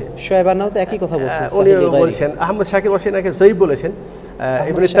পৌঁছে। শোয়েবানাও তো একই কথা বলছেন, উনি বলছেন। আহমদ শাকির হোসেন একে সহি বলেছেন,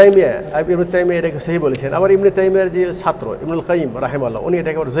 ইবনে তাইমিয়া এটাকে সহি বলেছেন। আবার ইবনে তাইমিয়ার যে ছাত্র ইবনুল কাইয়িম রাহিমাহুল্লাহ উনি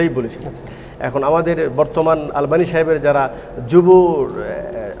এটাকে আবার সহি বলেছেন। এখন আমাদের বর্তমান আলবানী সাহেবের যারা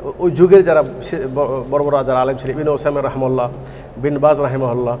ওই যুগের যারা বড় বড় যারা আলেম ছিলেন, ইবনে ওসাইমিন রাহিমাহুল্লাহ, বিন বাজ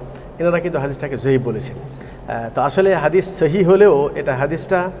রাহিমাহুল্লাহ, এনারা কিন্তু হাদিসটাকে সহি বলেছেন। তো আসলে হাদিস সহি হলেও এটা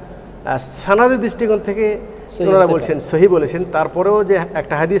হাদিসটা সানাদের দৃষ্টিকোণ থেকে ওনারা বলছেন সহি বলেছেন। তারপরেও যে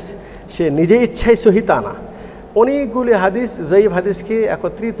একটা হাদিস সে নিজে ইচ্ছায় সহি তা না, অনেকগুলি হাদিস জয়ীফ হাদিসকে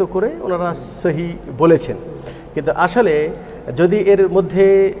একত্রিত করে ওনারা সহি বলেছেন। কিন্তু আসলে যদি এর মধ্যে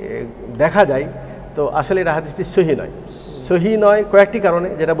দেখা যায় তো আসলে এটা হাদিসটি সহি নয়। সহি নয় কয়েকটি কারণে,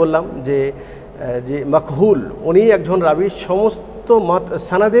 যেটা বললাম যে মাকহুল উনি একজন রাবি, সমস্ত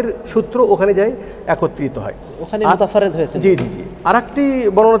সানাদের সূত্র ওখানে যায় একত্রিত হয়, ওখানে মুতাফারিদ হয়েছে। জি জি জি। আরেকটি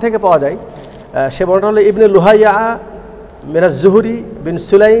বর্ণনা থেকে পাওয়া যায়, সে বর্ণনা হলো ইবনে লুহাইয়া মিনাজ জুহরি বিন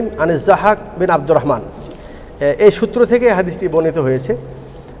সুলাইম আনিস জাহাক বিন আব্দুর রহমান, এই সূত্র থেকে হাদিসটি বর্ণিত হয়েছে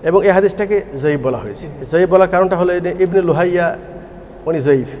এবং এই হাদিসটাকে জয়ীফ বলা হয়েছে। জয়ীফ বলার কারণটা হলো ইবনে লুহাইয়া উনি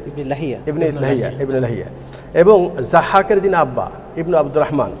জয়ীফ, ইবনে লাহিয়া, এবং জাহাকের যিনি আব্বা ইবনু আব্দুর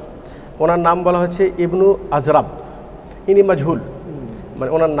রহমান, ওনার নাম বলা হচ্ছে ইবনু আজরাব, ইনি মাজহুল, মানে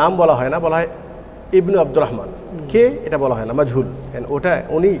ওনার নাম বলা হয় না, বলা হয় ইবনু আব্দুর রহমান, কে এটা বলা হয় না, মাজহুল, ওটা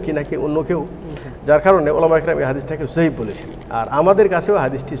উনি কি নাকি অন্য কেউ, যার কারণে ওলামা ইকরাম এই হাদিসটাকে জয়ীফ বলেছেন। আর আমাদের কাছেও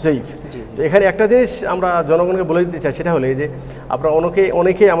হাদিসটি জয়ীফ। তো এখানে একটা জিনিস আমরা জনগণকে বলে দিতে চাই, সেটা হলে যে আপনারা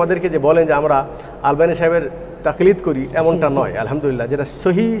অনেকে আমাদেরকে যে বলেন যে আমরা আলবানী সাহেবের তাকলিদ করি, এমনটা নয়। আলহামদুলিল্লাহ, যেটা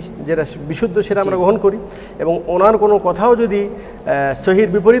সহি, যেটা বিশুদ্ধ সেটা আমরা গ্রহণ করি, এবং ওনার কোনো কথাও যদি সহির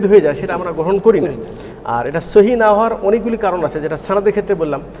বিপরীত হয়ে যায় সেটা আমরা গ্রহণ করি না। আর এটা সহি না হওয়ার অনেকগুলি কারণ আছে, যেটা সানাদের ক্ষেত্রে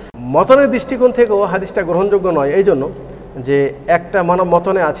বললাম। মতনের দৃষ্টিকোণ থেকেও হাদিসটা গ্রহণযোগ্য নয় এই জন্য যে একটা মানব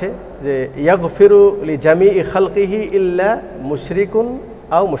মতনে আছে যে ইয়াগফিরু লি জামিই খালকিহি ইল্লা মুশরিকুন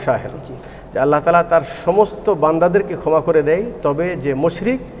আও মুশাহির, যে আল্লাহ তাআলা তার সমস্ত বান্দাদেরকে ক্ষমা করে দেয়, তবে যে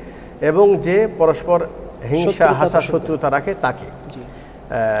মুশরিক এবং যে পরস্পর হিংসা হাসা শত্রুতা রাখে তাকে।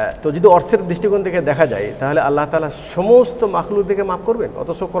 তো যদি অর্থের দৃষ্টিকোণ থেকে দেখা যায় তাহলে আল্লাহ তাআলা সমস্ত মাখলুকদেরকে মাফ করবেন,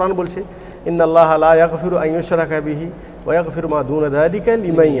 অথচ কোরআন বলছে ইন্নাল্লাহা লা ইয়াগফিরু আন ইউশরাকা বিহি ওয়া ইয়াগফিরু মা দুনা যালিকা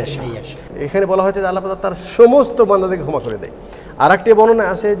লিমান ইয়াশা। এখানে বলা হয়েছে যে আল্লাহ তাআলা তার সমস্ত বান্দাদেরকে ক্ষমা করে দেয়। আরেকটি বর্ণনা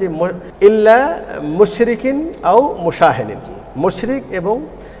আছে যে ইল্লা মুশরিকিন আও মুশাহিনিন, মুশরিক এবং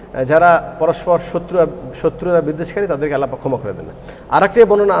যারা পরস্পর শত্রুতা বিদ্বেষকারী তাদেরকে আল্লাহ ক্ষমা করে দেন না। আরেকটি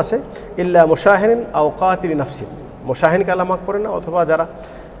বর্ণনা আছে ইল্লা মুশাহিনিন আও কাতিলি নাফসিন, মুশাহিনকে আল্লাহ মাফ করে না, অথবা যারা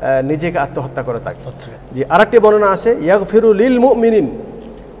নিজেকে আত্মহত্যা করে থাকে। যে আরেকটি বর্ণনা আছে ইয়াগফিরু লিল মুমিনিন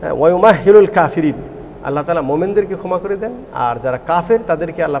ওয়া ইউমাহিলুল কাফিরিন, আল্লাহ তাআলা মুমিনদেরকে ক্ষমা করে দেন, আর যারা কাফের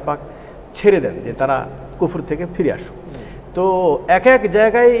তাদেরকে আল্লাহ পাক ছেড়ে দেন, যে তারা কুফর থেকে ফিরে আসুক। তো এক এক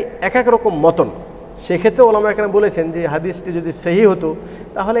জায়গায় এক এক রকম মতন, সেক্ষেত্রে ওলামা এখানে বলেছেন যে হাদিসটি যদি সহি হতো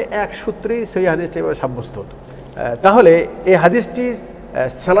তাহলে এক সূত্রেই সহি হাদিসটি এভাবে সাব্যস্ত হতো। তাহলে এই হাদিসটি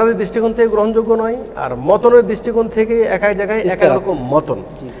সানাদের দৃষ্টিকোণ থেকে গ্রহণযোগ্য নয়, আর মতনের দৃষ্টিকোণ থেকে এক এক জায়গায় এক এক রকম মতন।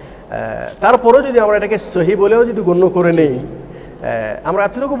 তারপরেও যদি আমরা এটাকে সহি বলেও যদি গণ্য করে নেই, আমরা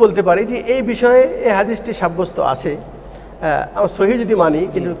এতটুকু বলতে পারি যে এই বিষয়ে এই হাদিসটি সাব্যস্ত আছে, আমরা সহি যদি মানি,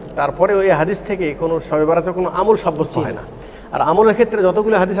 কিন্তু তারপরে ওই হাদিস থেকে কোনো শবে বরাতের কোনো আমল সাব্যস্ত হয় না। আর আমলের ক্ষেত্রে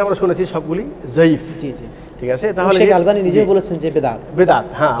যতগুলো হাদিস আমরা শুনেছি সবগুলি জয়ীফ। ঠিক আছে, তাহলে শেখ আলবানী নিজে বলেছেন যে বেদাত।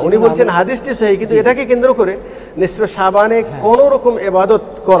 হ্যাঁ, উনি বলছেন হাদিসটি সহি, কিন্তু এটাকে কেন্দ্র করে নিসফে শাবানে কোনো রকম ইবাদত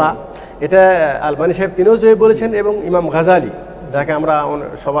করা, এটা আলবানী সাহেব তিনিও জয়ীফ বলেছেন, এবং ইমাম গাজালি, যাকে আমরা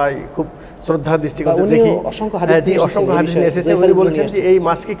সবাই খুব শ্রদ্ধার দৃষ্টিকোণ দেখি, অসংখ্য হাদিস নিয়ে এসেছে, উনি বলেছেন যে এই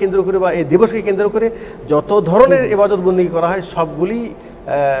মাসকে কেন্দ্র করে বা এই দিবসকে কেন্দ্র করে যত ধরনের ইবাদত বন্দেগী করা হয় সবগুলি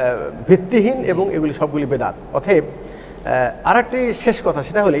ভিত্তিহীন এবং এগুলি সবগুলি বেদাত। অতএব আরেকটি শেষ কথা,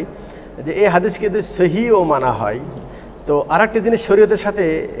 সেটা হলেই যে এই হাদিসকে যদি সহিও মানা হয়, তো আরেকটি জিনিস শরীয়তের সাথে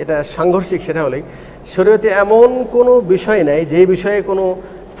এটা সাংঘর্ষিক, সেটা হলেই শরীয়তে এমন কোনো বিষয় নেই যে বিষয়ে কোনো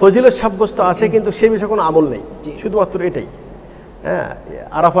ফজিলত সাব্যস্ত আছে কিন্তু সেই বিষয়ে কোনো আমল নেই, শুধুমাত্র এটাই। হ্যাঁ,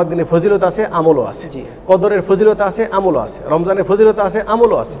 আরাফার দিনে ফজিলত আছে, আমলও আছে, কদরের ফজিলত আছে, আমলও আছে, রমজানের ফজিলত আছে,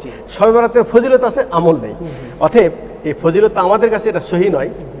 আমলও আছে, শবে বরাতের ফজিলত আছে, আমল নেই। অতএব এই ফজিলত আমাদের কাছে এটা সহি নয়।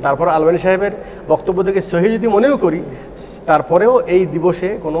 তারপর আলবানী সাহেবের বক্তব্য থেকে সহি যদি মনেও করি, তারপরেও এই দিবসে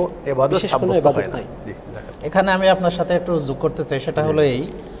কোনো ইবাদত সাব্যস্ত হয় না। এখানে আমি আপনার সাথে একটু যোগ করতে চাই, সেটা হলো এই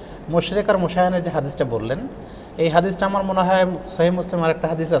মুশরিক আর মুশাহিনের যে হাদিসটা বললেন, এই হাদিসটা আমার মনে হয় সহিহ মুসলিমের একটা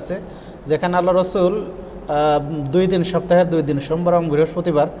হাদিস আছে, যেখানে আল্লাহ রসুল 2 দিন, সপ্তাহের 2 দিন, সোমবার এবং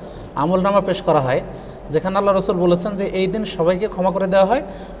বৃহস্পতিবার আমলনামা পেশ করা হয়, যেখানে আল্লাহ রসুল বলেছেন যে এই দিন সবাইকে ক্ষমা করে দেওয়া হয়,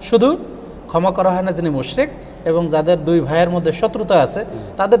 শুধু ক্ষমা করা হয় না যিনি মুশরিক এবং যাদের 2 ভাইয়ের মধ্যে শত্রুতা আছে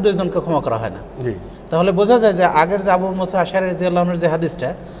তাদের 2 জনকে ক্ষমা করা হয় না। তাহলে বোঝা যায় যে আগের যে আবু মুসা আশআরী রাদিয়াল্লাহু আনহুর যে হাদিসটা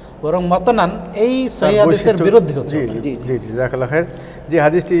বরং মতনান এই সহিহ হাদিসের বিরুদ্ধে হচ্ছে। জি জি জি, জাযাকাল্লাহ খাইর। যে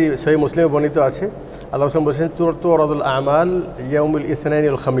হাদিসটি সহিহ মুসলিমে বর্ণিত আছে, আল্লাহ রাসূল বলেছেন তুরাদুল আমাল ইয়াউমুল ইসনাইন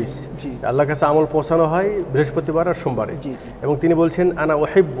ওয়াল খামিস, আল্লাহর কাছে আমল পৌঁছানো হয় বৃহস্পতিবার আর সোমবারে। এবং তিনি বলছেন আনা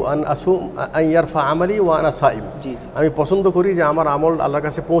উহিব্বু আন আসুম আন ইয়ারফা আমালি ওয়া আনা সাইম, আমি পছন্দ করি যে আমার আমল আল্লাহর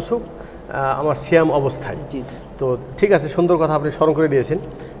কাছে পৌঁছুক আমার সিয়াম অবস্থায়। তো ঠিক আছে, সুন্দর কথা আপনি স্মরণ করে দিয়েছেন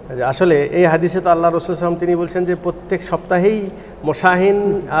যে আসলে এই হাদিসে তো আল্লাহ রাসূল সাল্লাল্লাহু আলাইহি ওয়াসাল্লাম তিনি বলছেন যে প্রত্যেক সপ্তাহেই মুশাহিন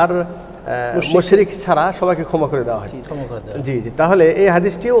আর মুশরিক ছাড়া সবাইকে ক্ষমা করে দেওয়া হয়। জি জি, তাহলে এই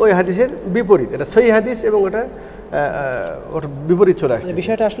হাদিসটিও ওই হাদিসের বিপরীত, এটা সহিহ হাদিস এবং এটা ওটা বিপরীত চলে আসছে।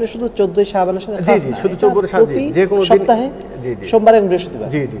 বিষয়টা আসলে শুধু 14 শাবানের সাথে খাস না, শুধু 14 শাবান, যে কোনো সপ্তাহে সোমবার এবং বৃহস্পতিবার,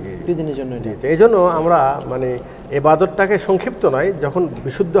 জি জি জি, 2 দিনের জন্য। এই জন্য আমরা মানে ইবাদতটাকে সংক্ষিপ্ত নয়, যখন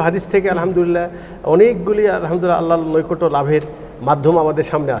বিশুদ্ধ হাদিস থেকে আলহামদুলিল্লাহ অনেকগুলি আলহামদুলিল্লাহ আল্লাহর নৈকট্য লাভের মাধ্যম আমাদের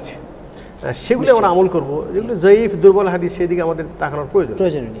সামনে আছে, সেগুলি আমরা আমল করব। যেগুলো জয়ীফ দুর্বল হাদিস সেদিকে আমাদের তাকানোর প্রয়োজন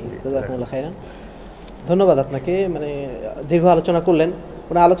নেই। জাযাকুমুল্লাহ খাইরান, ধন্যবাদ আপনাকে। মানে দীর্ঘ আলোচনা করলেন,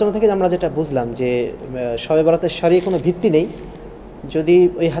 মানে আলোচনা থেকে আমরা যেটা বুঝলাম যে শবে বরাতের শরঈ কোনো ভিত্তি নেই। যদি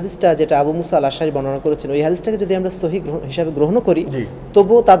ওই হাদিসটা যেটা আবু মুসা আল আশআরী বর্ণনা করেছেন, ওই হাদিসটাকে যদি আমরা সহিহ হিসাবে গ্রহণ করি,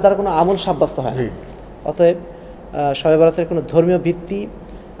 তবুও তার দ্বারা কোনো আমল সাব্যস্ত হয় না। অতএব শবে বরাতের কোনো ধর্মীয় ভিত্তি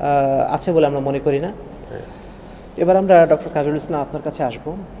আছে বলে আমরা মনে করি না। এবার আমরা ডক্টর কাজল ইসলাম আপনার কাছে আসব।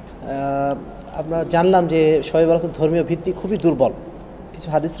 আমরা জানলাম যে শবে বরাতের ধর্মীয় ভিত্তি খুবই দুর্বল, কিছু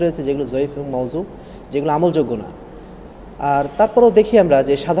হাদিস রয়েছে যেগুলো জয়ীফ এবং মাউজু, যেগুলো আমলযোগ্য না। আর তারপরেও দেখি আমরা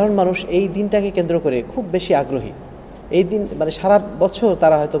যে সাধারণ মানুষ এই দিনটাকে কেন্দ্র করে খুব বেশি আগ্রহী। এই দিন মানে সারা বছর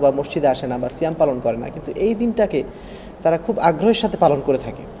তারা হয়তো বা মসজিদে আসে না বা সিয়াম পালন করে না, কিন্তু এই দিনটাকে তারা খুব আগ্রহের সাথে পালন করে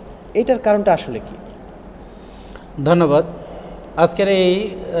থাকে। এইটার কারণটা আসলে কি? ধন্যবাদ। আজকের এই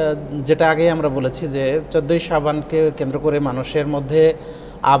যেটা আগে আমরা বলেছি যে 14 শাবানকে কেন্দ্র করে মানুষের মধ্যে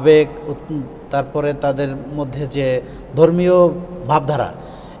আবেগ, তারপরে তাদের মধ্যে যে ধর্মীয় ভাবধারা,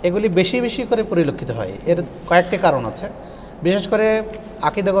 এগুলি বেশি বেশি করে পরিলক্ষিত হয়। এর কয়েকটি কারণ আছে। বিশেষ করে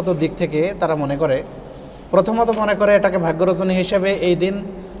আকীদাগত দিক থেকে তারা মনে করে, প্রথমত মনে করে এটাকে ভাগ্যরচনী হিসেবে এই দিন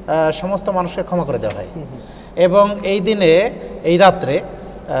সমস্ত মানুষকে ক্ষমা করে দেওয়া হয়, এবং এই দিনে এই রাত্রে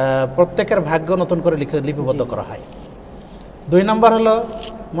প্রত্যেকের ভাগ্য নতুন করে লিপিবদ্ধ করা হয়। 2 নম্বর হলো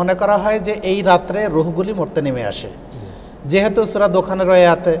মনে করা হয় যে এই রাত্রে রূহগুলি মরতে নেমে আসে, যেহেতু সূরা দোখানের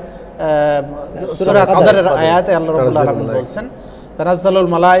আয়াতে সূরা কদরের আয়াতে আল্লাহ রাব্বুল আলামিন বলছেন তানাজ্জালুল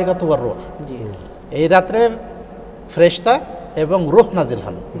মালায়েকাতু ওয়ার রূহ, এই রাত্রে ফেরেশতা এবং রূহ নাজিল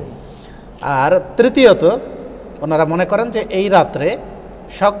হন। আর তৃতীয়ত ওনারা মনে করেন যে এই রাত্রে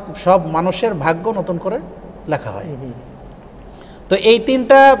সব মানুষের ভাগ্য নতুন করে লেখা হয়। তো এই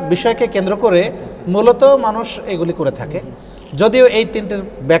 3টা বিষয়কে কেন্দ্র করে মূলত মানুষ এগুলি করে থাকে। যদিও এই 3টির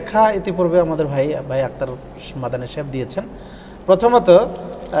ব্যাখ্যা ইতিপূর্বে আমাদের ভাই আক্তার মাদানী সাহেব দিয়েছেন। প্রথমত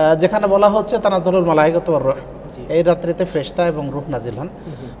যেখানে বলা হচ্ছে তানাজ্জালুল মালায়েকাতু ওয়ার রূহ, এই রাত্রিতে ফেরেশতা এবং রূহ নাজিল হন।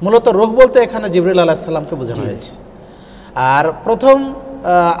 মূলত রূহ বলতে এখানে জিবরিল আলাইহিস সালামকে বোঝানো হয়েছে। আর প্রথম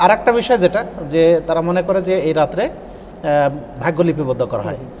আরেকটা বিষয় যেটা যে তারা মনে করে যে এই রাত্রে ভাগ্য লিপিবদ্ধ করা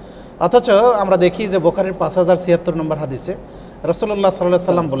হয়, অথচ আমরা দেখি যে বুখারীর 5076 নম্বর হাদিসে রাসূলুল্লাহ সাল্লাল্লাহু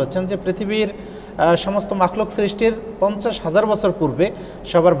আলাইহি সাল্লাম বলেছেন যে পৃথিবীর সমস্ত মাখলুক সৃষ্টির 50,000 বছর পূর্বে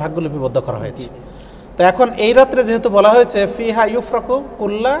সবার ভাগ্য লিপিবদ্ধ করা হয়েছে। তো এখন এই রাত্রে যেহেতু বলা হয়েছে ফিহা ইউফরাকু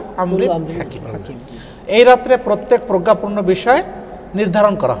কুল্লা আমরিন হাকিম, এই রাত্রে প্রত্যেক প্রজ্ঞাপূর্ণ বিষয়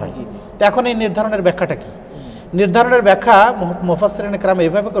নির্ধারণ করা হয়। তো এখন এই নির্ধারণের ব্যাখ্যাটা কি? নির্ধারণের ব্যাখ্যা মুফাসসিরিন কেরাম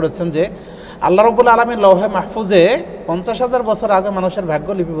এইভাবে করেছেন যে আল্লাহ রাব্বুল আলামিন লৌহে মাহফুজে 50,000 বছর আগে মানুষের ভাগ্য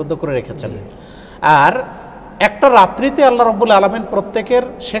লিপিবদ্ধ করে রেখেছেন। আর একটা রাত্রিতে আল্লাহ রাব্বুল আলামিন প্রত্যেকের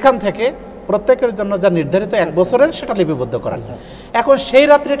সেখান থেকে প্রত্যেকের জন্য যা নির্ধারিত 1 বছরের সেটা লিপিবদ্ধ করা। এখন সেই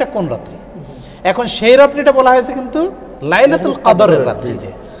রাত্রিটা কোন রাত্রি? এখন সেই রাত্রিটা বলা হয়েছে কিন্তু লাইলাতুল কদরের রাত্রিতে।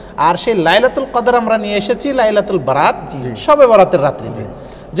 আর সেই লাইলাতুল কদর আমরা নিয়ে এসেছি লাইলাতুল বারাত, শবে বরাতের রাত্রিতে।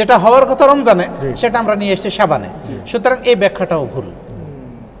 যেটা হওয়ার কথা রমজানে, সেটা আমরা নিয়ে এসেছি শাবানে। সুতরাং এই ব্যাখ্যাটাও ভুল।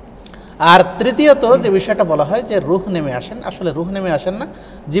 আর তৃতীয়ত যে বিষয়টা বলা হয় যে রূহ নেমে আসেন, আসলে রূহ নেমে আসেন না,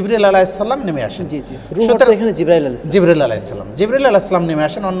 জিবরিল আলাইহিস সালাম নেমে আসেন। সুতরাং এখানে জিবরাইল আলাইহিস সালাম নেমে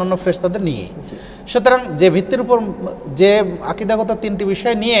আসেন অন্যান্য ফেরেশতাদের নিয়ে। সুতরাং যে ভিত্তির উপর যে আকীদাগত 3টি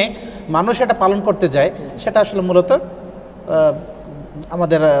বিষয় নিয়ে মানুষ এটা পালন করতে যায়, সেটা আসলে মূলত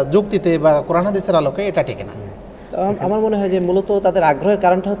আমাদের যুক্তিতে বা কোরআন হাদিসের আলোকে এটা ঠিক না। আমার মনে হয় যে মূলত তাদের আগ্রহের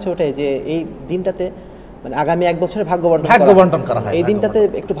কারণটা হচ্ছে ওটাই যে এই দিনটাতে মানে আগামী 1 বছরের ভাগ্য বন্টন করা হয়। এই দিনটাতে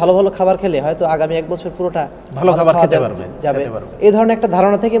একটু ভালো ভালো খাবার খেলে হয়তো আগামী 1 বছর পুরোটা ভালো খাবার খেতে যাবে। এই ধরনের একটা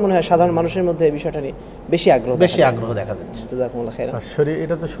ধারণা থেকে মনে হয় সাধারণ মানুষের মধ্যে এই বিষয়টা নিয়ে বেশি আগ্রহ দেখা যাচ্ছে। জাযাকুমুল্লাহ খাইরান।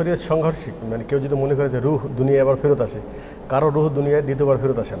 এটা তো শরীয়ত সংঘর্ষিক, মানে কেউ যদি মনে করে যে রূহ দুনিয়া আবার ফেরত আসে, কারো রূহ দুনিয়ায় দ্বিতীয়বার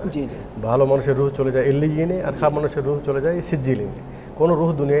ফেরত আসে না। ভালো মানুষের রূহ চলে যায় ইল্লিয়িনে, আর খারাপ মানুষের রূহ চলে যায় সিজ্জিলিনে। কোনো রূহ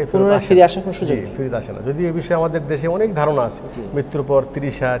দুনিয়ায় ফিরে আসার কোনো সুযোগ ফিরে আসে না। যদি এই বিষয়ে আমাদের দেশে অনেক ধারণা আছে, মৃত্যুর পর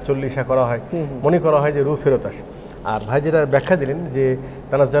 30-40 করা হয়, মনে করা হয় যে রূহ ফেরত আসে। আর ভাই যেটা ব্যাখ্যা দিলেন যে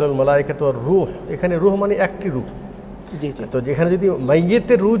তানাজ্জালুল মালায়েকাতু ওয়ার রূহ, এখানে রূহ মানে একটি রূহ। তো যেখানে যদি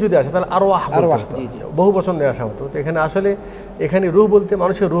মাইয়িতের রূহ যদি আসে তাহলে আরওয়াহ বহু বছর নিয়ে আসা হতো। তো এখানে রূহ বলতে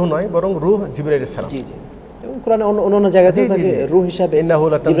মানুষের রূহ নয়, বরং রূহ জিবরাইলের সালাম। কোরআনে অন্য জায়গাতেও থাকে রূহ হিসাবে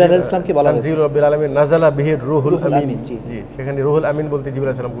জিবরাইল আলাইহিস সালামকে বলা হয়েছে। তানজিলুর রাব্বিল আলামিন নাযালা বিহির রূহুল আমিন। সেখানে রূহুল আমিন বলতে জিবরাইল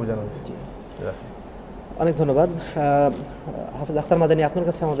আলাইহিস সালামকে বোঝানো হয়েছে। অনেক ধন্যবাদ হাফেজ আখতার মাদানী। আপনার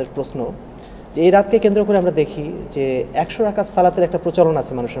কাছে আমাদের প্রশ্ন যে এই রাতকে কেন্দ্র করে আমরা দেখি যে 100 রাকাত সালাতের একটা প্রচলন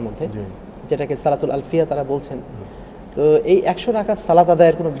আছে মানুষের মধ্যে, যেটাকে সালাতুল আলফিয়া তারা বলছেন। তো এই 100 রাকাত সালাত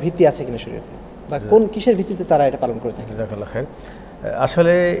আদায়ের কোনো ভিত্তি আছে কিনা শরীয়তে, বা কোন কিসের ভিত্তিতে তারা এটা পালন করে থাকে? জাযাকাল্লাহ খাইর।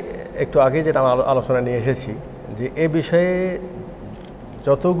 আসলে একটু আগে যেটা আমরা আলোচনা নিয়ে এসেছি যে এ বিষয়ে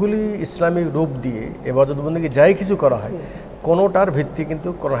যতগুলি ইসলামিক রূপ দিয়ে ইবাদত বন্দেগী যাই কিছু করা হয়, কোনোটার ভিত্তি কিন্তু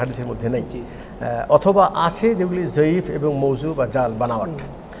কোরআন হাদিসের মধ্যে নেই, অথবা আছে যেগুলি জয়ীফ এবং মৌজু বা জাল বানাওয়াট।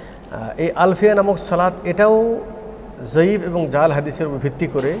 এই আলফিয়া নামক সালাত এটাও জয়ীফ এবং জাল হাদিসের উপর ভিত্তি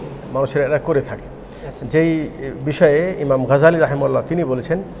করে মানুষেরা এরা করে থাকে। যেই বিষয়ে ইমাম গাজালি রাহিমাহুল্লাহ তিনি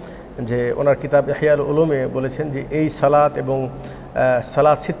বলেছেন যে ওনার কিতাব ইহইয়াউল উলুমে বলেছেন যে এই সালাত এবং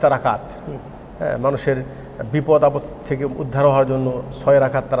সালাত 6 রাকাত মানুষের বিপদ আপদ থেকে উদ্ধার হওয়ার জন্য 6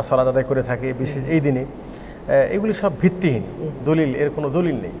 রাকাত তারা সালাত আদায় করে থাকে বিশেষ এই দিনে। এগুলি সব ভিত্তিহীন দলিল, এর কোনো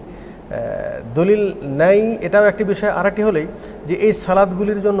দলিল নেই। দলিল নাই এটাও একটি বিষয়। আর একটি হলেই যে এই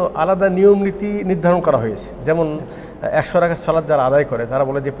সালাদগুলির জন্য আলাদা নিয়ম নীতি নির্ধারণ করা হয়েছে। যেমন 100 রাকাত সালাত যারা আদায় করে তারা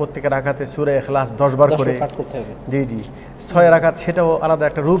বলে যে প্রত্যেকের রাকাতে সূরা ইখলাস 10 বার করে, জি 6 রাকাত, সেটাও আলাদা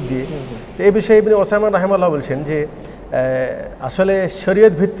একটা রূপ দিয়ে। তো এই বিষয়ে ইবনে ওসাইমিন রাহিমাহুল্লাহ বলছেন যে আসলে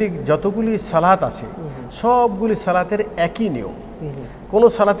শরীয়ত ভিত্তিক যতগুলি সালাত আছে সবগুলি সালাতের একই নিয়ম, কোনো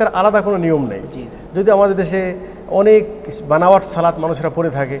সালাতের আলাদা কোনো নিয়ম নেই। যদি আমাদের দেশে অনেক বানাওয়াট সালাত মানুষেরা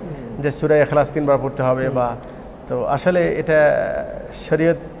পড়ে থাকে যে সূরা ইখলাস 3 বার পড়তে হবে, বা তো আসলে এটা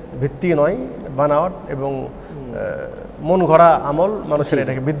শরীয়ত ভিত্তি নয়, বানাওয়াট এবং মন গড়া আমল মানুষেরা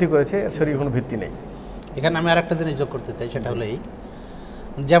এটাকে বৃদ্ধি করেছে, শরীয়ত কোনো ভিত্তি নেই। এখানে আমি আরেকটা জিনিস যোগ করতে চাই, সেটা হলো এই,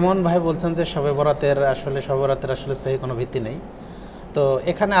 যেমন ভাই বলছেন যে শবে বরাতের আসলে সহি কোনো ভিত্তি নেই। তো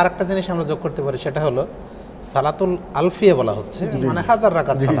এখানে আরেকটা জিনিস আমরা যোগ করতে পারি, সেটা হলো সালাতুল আলফিয়া বলা হচ্ছে, মানে 1000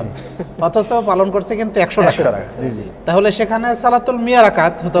 রাকাত সালাত, অথচ পালন করছে কিন্তু 100 রাকাত। তাহলে সেখানে সালাতুল মিয়া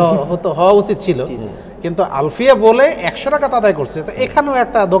রাকাত হওয়া উচিত ছিল, কিন্তু আলফিয়া বলে 100 রাকাত আদায় করছে। তো এখানেও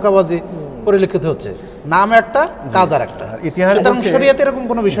একটা ধোঁকাবাজি পরিলক্ষিত হচ্ছে, নাম একটা কাজ আর একটা। সুতরাং শরীয়তে এরকম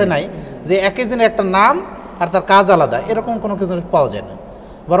কোনো বিষয় নাই যে একই দিনে একটা নাম আর তার কাজ আলাদা, এরকম কোনো কিছু পাওয়া যায় না।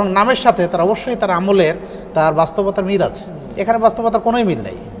 বরং নামের সাথে তার অবশ্যই তার আমলের, তার বাস্তবতার মিল আছে। এখানে বাস্তবতার কোনোই মিল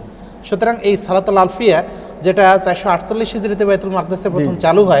নেই। সুতরাং এই সালাতুল আলফিয়া যেটা 448 হিজরিতে বাইতুল মাকদেসে প্রথম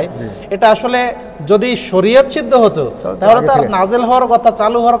চালু হয়, এটা আসলে যদি শরীয়ত সিদ্ধ হতো তাহলে তার নাজেল হওয়ার কথা,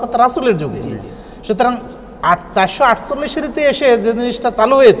 চালু হওয়ার কথা রাসূলের যুগে। সুতরাং 448 হিজরিতে এসে যে জিনিসটা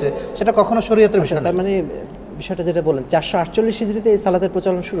চালু হয়েছে সেটা কখনো শরীয়তের বিষয় না। তার মানে বিষয়টা যেটা বলেন 448 হিজরিতে এই সালাতের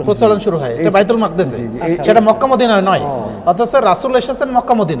প্রচলন শুরু হয়, এটা বাইতুল মাকদেসে, সেটা মক্কা মদিনায় নয়। অথচ রাসূল এসেছেন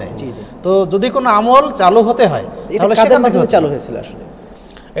মক্কা মদিনায়। তো যদি কোনো আমল চালু হতে হয় তাহলে সেখান থেকে চালু হয়েছিল আসলে।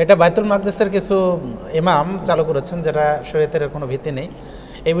 এটা বাইতুল মাকদেসের কিছু ইমাম চালু করেছেন, যেটা শরীয়তের কোনো ভিত্তি নেই।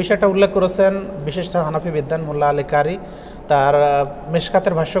 এই বিষয়টা উল্লেখ করেছেন বিশিষ্ট হানাফি বিদ্বান মোল্লা আলী কারি তার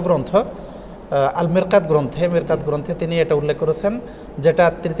মিশকাতের ভাষ্য গ্রন্থ আল মিরকাত গ্রন্থে তিনি এটা উল্লেখ করেছেন, যেটা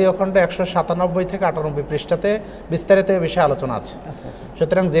তৃতীয় খণ্ডে 197 থেকে 98 পৃষ্ঠাতে বিস্তারিত এই বিষয়ে আলোচনা আছে।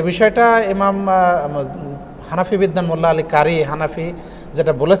 সুতরাং যে বিষয়টা ইমাম হানাফি বিদ্বান মোল্লা আলী কারি হানাফি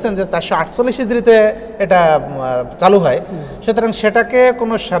যেটা বলেছেন যে 448 হিজরিতে এটা চালু হয়, সুতরাং সেটাকে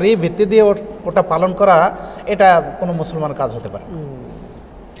কোনো শরঈ ভিত্তি দিয়ে ওটা পালন করা এটা কোনো মুসলমান কাজ হতে পারে।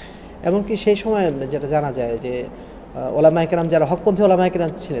 এমনকি সেই সময় যেটা জানা যায় যে ওলামায়ে কেরাম যারা হকপন্থী ওলামায়ে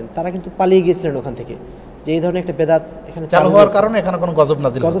কেরাম ছিলেন তারা কিন্তু পালিয়ে গিয়েছিলেন ওখান থেকে, যে এই ধরনের একটা বেদাত এখানে চালু হওয়ার কারণে এখানে কোনো গজব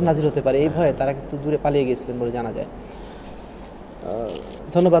নাজিল হতে পারে এই ভয়ে তারা কিন্তু দূরে পালিয়ে গিয়েছিলেন বলে জানা যায়।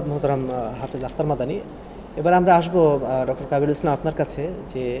 ধন্যবাদ মোহতারাম হাফেজ আখতার মাদানী। এবার আমরা আসবো ডক্টর কাবিরুল ইসলাম আপনার কাছে,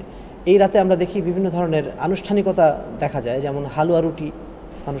 যে এই রাতে আমরা দেখি বিভিন্ন ধরনের আনুষ্ঠানিকতা দেখা যায়, যেমন হালুয়া রুটি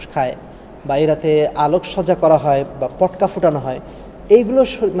মানুষ খায়, বা এই রাতে আলোকসজ্জা করা হয় বা পটকা ফুটানো হয়, এইগুলো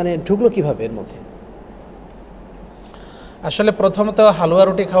মানে ঢুকলো কিভাবে এর মধ্যে? আসলে প্রথমত হালুয়া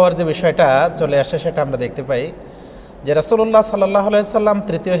রুটি খাওয়ার যে বিষয়টা চলে আসে সেটা আমরা দেখতে পাই যে রাসূলুল্লাহ সাল্লাল্লাহু আলাইহি সাল্লাম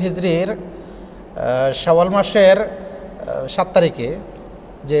 3য় হিজরির শাওয়াল মাসের 7 তারিখে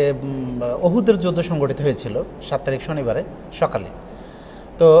যে উহুদের যুদ্ধ সংগঠিত হয়েছিল 7 তারিখ শনিবারে সকালে,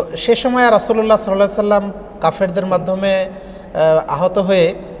 তো সে সময় রাসূলুল্লাহ সাল্লাল্লাহু আলাইহি সাল্লাম কাফেরদের মাধ্যমে আহত হয়ে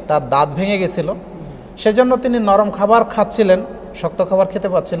তার দাঁত ভেঙে গেছিল, সেজন্য তিনি নরম খাবার খাচ্ছিলেন, শক্ত খাবার খেতে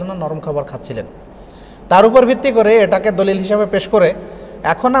পাচ্ছিলেন না, নরম খাবার খাচ্ছিলেন। তার উপর ভিত্তি করে এটাকে দলিল হিসাবে পেশ করে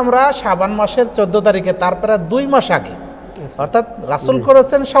এখন আমরা শাবান মাসের 14 তারিখে, তার প্রায় 2 মাস আগে, অর্থাৎ রাসূল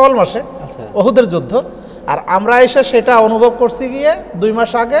করেছেন শাওয়াল মাসে উহুদের যুদ্ধ, আর আমরা এসে সেটা অনুভব করছি গিয়ে 2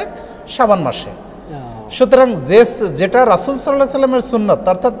 মাস আগে শাবান মাসে। সুতরাং যেটা রাসূল সাল্লাল্লাহু আলাইহি সাল্লামের সুন্নাত,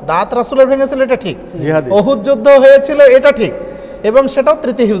 অর্থাৎ দাঁত রাসূলের ভেঙেছিল এটা ঠিক, উহুদ যুদ্ধ হয়েছিল এটা ঠিক, এবং সেটাও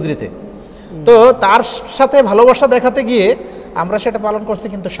 3য় হিজরিতে। তো তার সাথে ভালোবাসা দেখাতে গিয়ে আমরা সেটা পালন করছি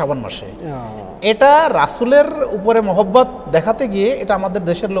কিন্তু শাবান মাসে। এটা রাসূলের উপরে মহব্বত দেখাতে গিয়ে এটা আমাদের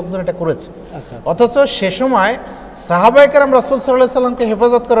দেশের লোকজন এটা করেছে। অথচ সে সময় সাহাবায়ে কেরাম রাসূল সাল্লাল্লাহু আলাইহি সাল্লামকে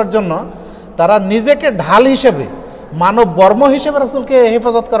হেফাজত করার জন্য তারা নিজেকে ঢাল হিসেবে, মানব বর্ম হিসেবে রাসূলকে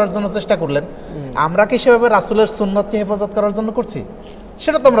হেফাজত করার জন্য চেষ্টা করলেন। আমরা কি সেভাবে রাসূলের সুন্নতকে হেফাজত করার জন্য করছি?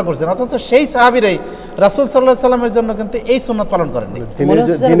 সেটা তো আমরা করছি না। অথচ সেই সাহাবীরাই রাসূল সাল্লাল্লাহু আলাইহি সাল্লামের জন্য কিন্তু এই সুন্নাত পালন করেননি। মনে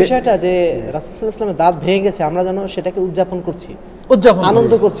হচ্ছে বিষয়টা যে রাসূল সাল্লাল্লাহু আলাইহি সাল্লামের দাঁত ভেঙে গেছে, আমরা যেন সেটাকে উদযাপন করছি,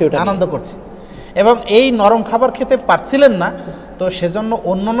 আনন্দ করছি, এবং এই নরম খাবার খেতে পারছিলেন না, তো সেজন্য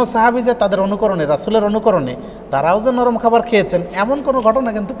অন্যান্য সাহাবী যে তাদের অনুকরণে, রাসূলের অনুকরণে তারাও যে নরম খাবার খেয়েছেন এমন কোনো ঘটনা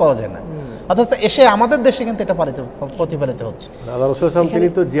কিন্তু পাওয়া যায় না। অথচ এসে আমাদের দেশে কিন্তু এটা প্রতিফলিত হচ্ছে। আল্লাহ রাসূল সাল্লাল্লাহু আলাইহি ওয়াসাল্লাম তিনি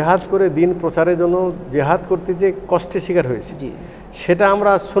তো জিহাদ করে দিন প্রচারের জন্য জিহাদ করতে যে কষ্টের শিকার হয়েছে সেটা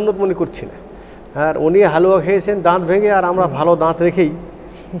আমরা সুন্নত মনে করছি না। আর উনি হালুয়া খেয়েছেন দাঁত ভেঙে, আর আমরা ভালো দাঁত রেখেই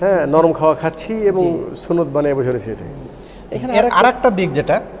নরম খাওয়া খাচ্ছি এবং সুন্নত বানিয়ে বসে রয়েছে। এটাই এখানে আরেকটা দিক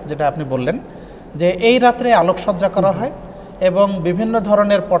যেটা আপনি বললেন যে এই রাত্রে আলোকসজ্জা করা হয় এবং বিভিন্ন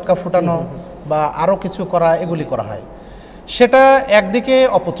ধরনের পটকা ফুটানো বা আরও কিছু করা, এগুলি করা হয়, সেটা একদিকে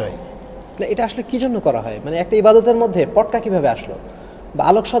অপচয়। এটা আসলে কি জন্য করা হয়? মানে একটা ইবাদতের মধ্যে পটকা কিভাবে আসলো বা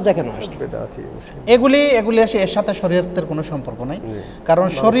আলোকসজ্জা কেন আসলো? এগুলি আসে এর সাথে শরীয়তের কোনো সম্পর্ক নাই, কারণ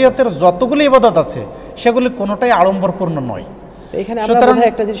শরীয়তের যতগুলি ইবাদত আছে সেগুলি কোনোটাই আড়ম্বরপূর্ণ নয়। এখানে আমরা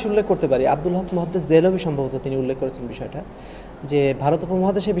একটা জিনিস উল্লেখ করতে পারি, আব্দুল হক মুহাদ্দিস দেহলভী সম্ভবত তিনি উল্লেখ করেছেন বিষয়টা, যে ভারত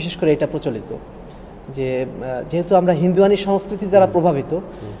উপমহাদেশে বিশেষ করে এটা প্রচলিত, যে যেহেতু আমরা হিন্দুয়ানি সংস্কৃতি দ্বারা প্রভাবিত,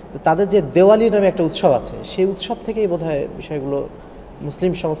 তাদের যে দেওয়ালি নামে একটা উৎসব আছে, সেই উৎসব থেকেই বোধহয় বিষয়গুলো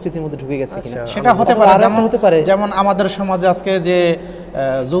মুসলিম সংস্কৃতির মধ্যে ঢুকে গেছে কিনা সেটা হতে পারে। যেমন আমাদের সমাজে আজকে যে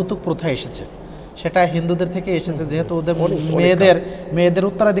যৌতুক প্রথা এসেছে সেটা হিন্দুদের থেকে এসেছে, যেহেতু ওদের মেয়েদের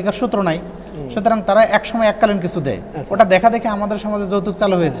উত্তরাধিকার সূত্র নাই, সুতরাং তারা একসময় এককালীন কিছু দেয়, ওটা দেখা দেখে আমাদের সমাজে যৌতুক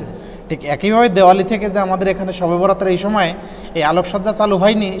চালু হয়েছে। ঠিক একইভাবে দেওয়ালি থেকে যে আমাদের এখানে শবে বরাতের এই সময় এই আলোকসজ্জা চালু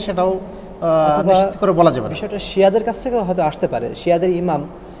হয়নি সেটাও নিশ্চিত করে বলা যাবে না। বিষয়টা শিয়াদের কাছ থেকে হয়তো আসতে পারে। শিয়াদের ইমাম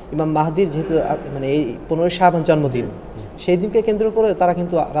মাহদির যেহেতু মানে এই 15 শাবান জন্মদিন, সেই দিনকে কেন্দ্র করে তারা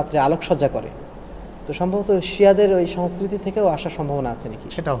কিন্তু রাত্রে আলোকসজ্জা করে, তো সম্ভবত শিয়াদের ওই সংস্কৃতি থেকেও আসার সম্ভাবনা আছে নাকি?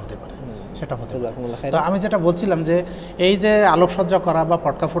 সেটাও হতে পারে, সেটা হতে পারে। তো আমি যেটা বলছিলাম যে এই যে আলোকসজ্জা করা বা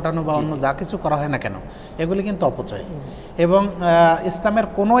পটকা ফোটানো বা অন্য যা কিছু করা হয় না কেন, এগুলি কিন্তু অপচয়। এবং ইসলামের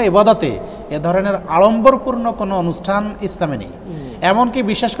কোনো ইবাদতে এ ধরনের আড়ম্বরপূর্ণ কোনো অনুষ্ঠান ইসলামে নেই। এমনকি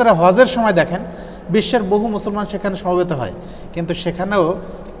বিশেষ করে হজের সময় দেখেন বিশ্বের বহু মুসলমান সেখানে সমবেত হয়, কিন্তু সেখানেও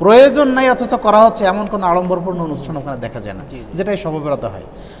প্রয়োজন নাই অথচ করা হচ্ছে এমন কোনো আড়ম্বরপূর্ণ অনুষ্ঠান ওখানে দেখা যায় না, যেটাই সর্বব্রত হয়।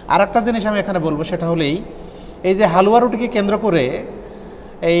 আর একটা জিনিস আমি এখানে বলবো, সেটা হলেই এই যে হালুয়া রুটিকে কেন্দ্র করে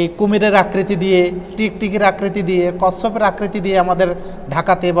এই কুমিরের আকৃতি দিয়ে, টিকটিকির আকৃতি দিয়ে, কচ্ছপের আকৃতি দিয়ে আমাদের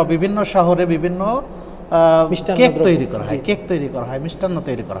ঢাকাতে বা বিভিন্ন শহরে বিভিন্ন কেক তৈরি করা হয়, মিষ্টান্ন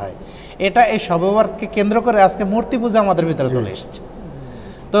তৈরি করা হয়। এটা এই শবে-বরাতকে কেন্দ্র করে আজকে মূর্তি পূজা আমাদের ভিতরে চলে এসেছে।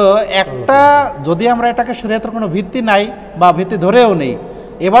 তো একটা যদি আমরা এটাকে শরীয়তের কোনো ভিত্তি নাই বা ভিত্তি ধরেও নেই,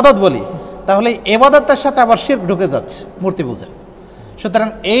 ইবাদত বলি, তাহলে ইবাদতের সাথে আবার শিরক ঢুকে যাচ্ছে মূর্তি পূজা। সুতরাং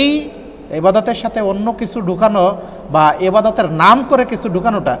এই ইবাদতের সাথে অন্য কিছু ঢুকানো বা ইবাদতের নাম করে কিছু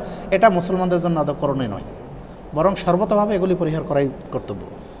ঢুকানোটা, এটা মুসলমানদের জন্য আদৌ করণীয় নয়, বরং সর্বতভাবে এগুলি পরিহার করাই কর্তব্য।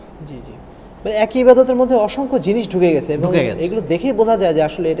 জি জি, মানে একই ইবাদতের মধ্যে অসংখ্য জিনিস ঢুকে গেছে এবং এগুলো দেখেই বোঝা যায় যে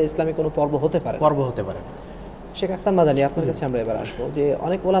আসলে এটা ইসলামিক কোনো পর্ব হতে পারে। শেখ আখতার মাদানী, আপনার কাছে আমরা এবার আসবো যে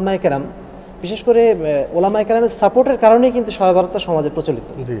অনেক ওলামায়ে কেরাম, বিশেষ করে ওলামায়ে কেরামের সাপোর্টের কারণেই কিন্তু শবে বরাতটা সমাজে প্রচলিত।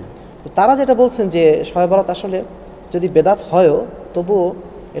 তো তারা যেটা বলছেন যে শবে বরাত আসলে যদি বেদাত হয়ও তবুও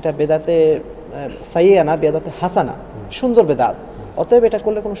এটা বেদাতে সাইয়্যা না, বেদাতে হাসানা, সুন্দর বেদাত, অতএব এটা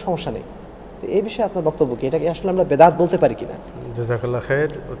করলে কোনো সমস্যা নেই। তো এই বিষয়ে আপনার বক্তব্য কি? এটাকে আসলে আমরা বেদাত বলতে পারি কিনা? জাযাকাল্লাহ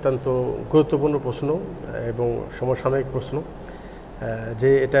খায়ের, অত্যন্ত গুরুত্বপূর্ণ প্রশ্ন এবং সমসাময়িক প্রশ্ন, যে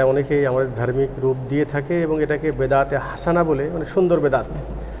এটা অনেকেই আমাদের ধার্মিক রূপ দিয়ে থাকে এবং এটাকে বেদাতে হাসানা বলে, মানে সুন্দর বেদাত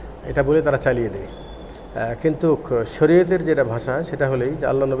এটা বলে তারা চালিয়ে দেয়। কিন্তু শরীয়তের যেটা ভাষা সেটা হলেই যে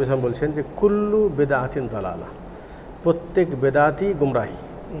আল্লাহ নবী সাল্লাল্লাহু আলাইহি ওয়াসাল্লাম বলছেন যে কুল্লু বেদাতিন দালালা, প্রত্যেক বেদাতই গুমরাহি,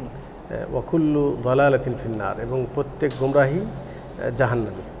 ওয়া কুল্লু দালালাতিন ফিন্নার, এবং প্রত্যেক গুমরাহি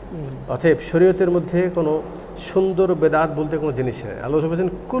জাহান্নামী। অতএব শরীয়তের মধ্যে কোনো সুন্দর বেদাত বলতে কোনো জিনিস নেই। আল্লাহ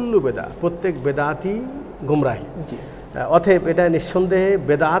বলছেন কুল্লু বেদাত, প্রত্যেক বেদাতই গুমরাহি। অতএব এটা নিঃসন্দেহে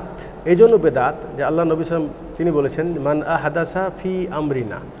বেদাত। এই জন্য বেদাত যে আল্লাহ নবী সাল্লাল্লাহু আলাইহি ওয়াসাল্লাম তিনি বলেছেন মান আহাদাসা ফি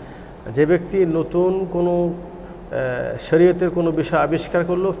আমরিনা, যে ব্যক্তি নতুন কোনো শরীয়তের কোনো বিষয় আবিষ্কার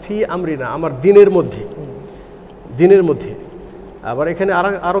করলো, ফি আমরিনা আমার দিনের মধ্যে। আবার এখানে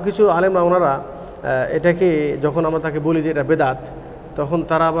আরও কিছু আলেমরা ওনারা এটাকে যখন আমরা তাকে বলি যে এটা বেদাত, তখন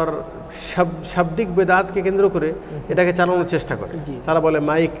তারা আবার শাব্দিক বেদাতকে কেন্দ্র করে এটাকে চালানোর চেষ্টা করে। তারা বলে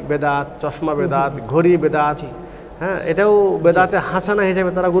মাইক বেদাত, চশমা বেদাত, ঘড়ি বেদাত, হ্যাঁ, এটাও বেদাতে হাসানা হিসেবে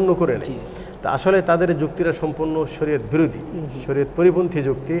তারা গণ্য করে নেয়। তা আসলে তাদের যুক্তিরা সম্পূর্ণ শরীয়ত বিরোধী, শরীয়ত পরিপন্থী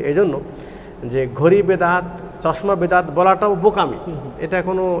যুক্তি। এই জন্য যে ঘড়ি বেদাত, চশমা বেদাত বলাটাও বোকামি, এটা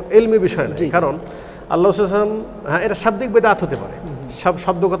কোনো ইলমি বিষয় নয়। কারণ আল্লাহ সাল্লাল্লাহু আলাইহি ওয়াসাল্লাম, হ্যাঁ, এটা শাব্দিক বেদাত হতে পারে,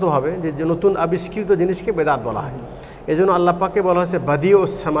 শব্দগতভাবে যে নতুন আবিষ্কৃত জিনিসকে বেদাত বলা হয়। এই জন্য আল্লাহ পাককে বলা হয়েছে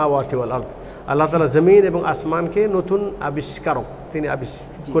বাদিউস সামাওয়াতি ওয়াল আরদ, আল্লাহ তাআলা জমিন এবং আসমানকে নতুন আবিষ্কারক, তিনি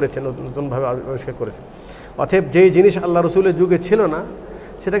করেছেন, নতুনভাবে আবিষ্কার করেছেন। অতএব যেই জিনিস আল্লাহ রসুলের যুগে ছিল না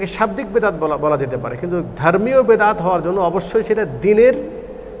সেটাকে শাব্দিক বেদাত বলা যেতে পারে, কিন্তু ধর্মীয় বেদাত হওয়ার জন্য অবশ্যই সেটা দিনের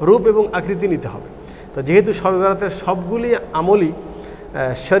রূপ এবং আকৃতি নিতে হবে। তো যেহেতু শবে বরাতের সবগুলি আমলই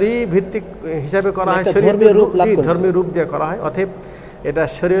শরী ভিত্তিক হিসাবে করা হয়, ধর্মীয় রূপ দিয়ে করা হয়, অতএব এটা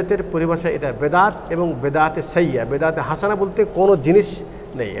শরীয়তের পরিভাষায় এটা বেদাত এবং বেদাতে সাইয়্যা, বেদাতে হাসানা বলতে কোনো জিনিস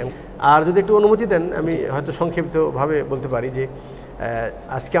নেই। আর যদি একটু অনুমতি দেন, আমি হয়তো সংক্ষিপ্তভাবে বলতে পারি যে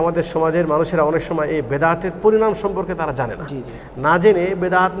আজকে আমাদের সমাজের মানুষেরা অনেক সময় এই বেদাতের পরিণাম সম্পর্কে তারা জানে না জেনে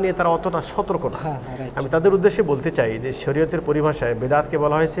বেদাত নিয়ে তারা অতটা সতর্ক না। আমি তাদের উদ্দেশ্যে বলতে চাই যে শরীয়তের পরিভাষায় বেদাতকে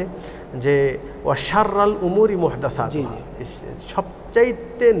বলা হয়েছে যে ওয়াশাররাল উমুরি মুহদাসাতুহা,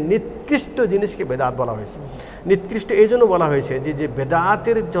 সবচাইতে নিকৃষ্ট জিনিসকে বেদাত বলা হয়েছে। নিকৃষ্ট এই জন্য বলা হয়েছে যে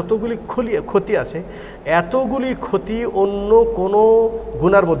বেদাতের যতগুলি ক্ষতি আছে, এতগুলি ক্ষতি অন্য কোনো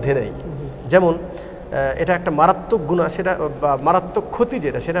গুনার মধ্যে নেই। যেমন এটা একটা মারাত্মক গুনাহ, সেটা বা মারাত্মক ক্ষতি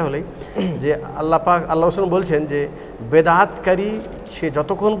যেটা, সেটা হলেই যে আল্লাহ রাসূল বলছেন যে বেদাতকারী সে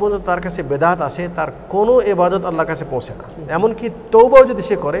যতক্ষণ পর্যন্ত তার কাছে বেদাত আসে তার কোনো ইবাদত আল্লাহর কাছে পৌঁছে না। এমনকি তওবাও যদি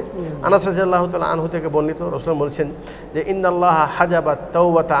সে করে, আনাস রাদিয়াল্লাহু তাআলা আনহু থেকে বর্ণিত, রাসূল বলছেন যে ইন্নাল্লাহা হাজাবা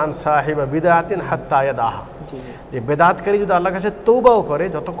তাওবাতা আন সাহিবা বিদআতিন হাত্তা ইয়াদাহা, যে বেদাতকারী যদি আল্লাহর কাছে তওবাও করে,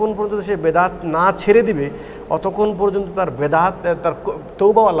 যতক্ষণ পর্যন্ত সে বেদাত না ছেড়ে দিবে অতক্ষণ পর্যন্ত তার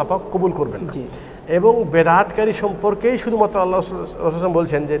তওবাও আল্লাহ পাক কবুল করবেন না। এবং বেদাতকারী সম্পর্কেই শুধুমাত্র আল্লাহ রাসূল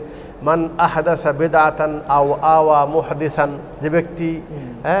বলছেন যে মান আহাদাসা বেদাতান আও আওয়া মুহাদ্দিসান, যে ব্যক্তি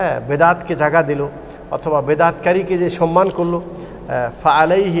বেদাতকে জাগা দিল অথবা বেদাতকারীকে যে সম্মান করলো,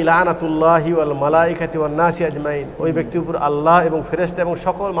 ফাআলাইহি লানাতুল্লাহি ওয়াল মালাইকাতি ওয়ান নাসি আজমাইন, ওই ব্যক্তির উপর আল্লাহ এবং ফেরেশতা এবং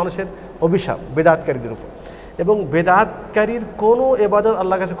সকল মানুষের অভিশাপ বেদাতকারীদের উপর। এবং বেদাতকারীর কোনো ইবাদত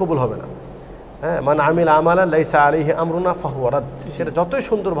আল্লাহর কাছে কবুল হবে না। মান আমিল আমালা লাইসা আলাইহি আমরুনা ফাহুয়া রাদ, সেটা যতই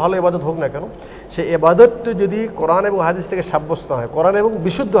সুন্দর ভালো ইবাদত হোক না কেন, সেই ইবাদতটি যদি কোরআন এবং হাদিস থেকে সাব্যস্ত না হয়, কোরআন এবং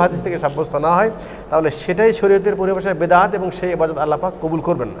বিশুদ্ধ হাদিস থেকে সাব্যস্ত না হয়, তাহলে সেটাই শরীয়তের পরিভাষায় বেদাত এবং সেই ইবাদত আল্লাহ পাক কবুল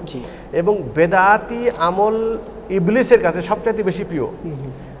করবেন না। এবং বেদাতি আমল ইবলিসের কাছে সবচাইতে বেশি প্রিয়।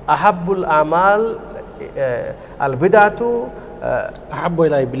 আহাব্বুল আমাল আল বিদাতু আহাব্বু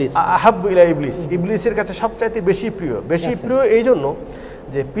ইলা ইবলিস, আহাব্বু ইলা ইবলিস, ইবলিসের কাছে সবচাইতে বেশি প্রিয়। বেশি প্রিয় এই জন্য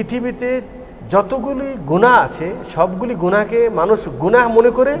যে পৃথিবীতে যতগুলি গুনাহ আছে সবগুলি গুনাহকে মানুষ গুনাহ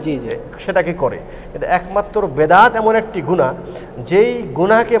মনে করে সেটাকে করে, কিন্তু একমাত্র বেদাত এমন একটি গুনাহ যেই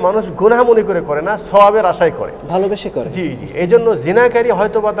গুনাহকে মানুষ গুনাহ মনে করে না, সওয়াবের আশায় করে, ভালোবেসে করে। জি জি, এই জন্য জিনাকারী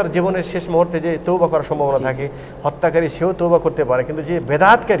হয়তো বা তার জীবনের শেষ মুহূর্তে যে তওবা করার সম্ভাবনা থাকে, হত্যাকারী সেও তওবা করতে পারে, কিন্তু যে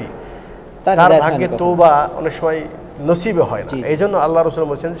বেদাতকারী তার ভাগ্যে তওবা অনেক সময় নসিবে হয় না। এই জন্য আল্লাহ রাসূল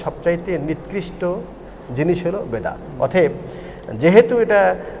বলেছেন সবচাইতে নিকৃষ্ট জিনিস হলো বেদাত। অতএব যেহেতু এটা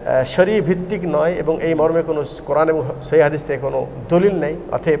শরীয় ভিত্তিক নয় এবং এই মর্মে কোনো কোরআন এবং সহিহ হাদিস থেকে কোনো দলিল নেই,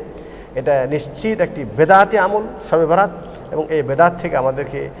 অতএব এটা নিশ্চিত একটি বেদাতি আমল শবে বরাত, এবং এই বেদাত থেকে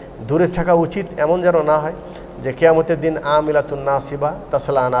আমাদেরকে দূরে থাকা উচিত। এমন যেন না হয় যে কিয়ামতের দিন আমিলাতুন নাসিবা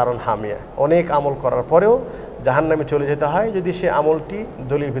তাসলা নারুন হামিয়া, অনেক আমল করার পরেও জাহান্নামে চলে যেতে হয় যদি সে আমলটি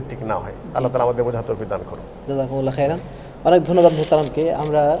দলিল ভিত্তিক না হয়। আল্লাহ তাআলা আমাদের বোঝার তৌফিক দান করুন। জাযাকুমুল্লাহ খাইরান। অনেক ধন্যবাদ মুহতারামকে।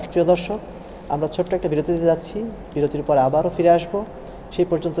 আমরা প্রিয় দর্শক, আমরা ছোট্ট একটা বিরতিতে যাচ্ছি, বিরতির পর আবারও ফিরে আসব, সেই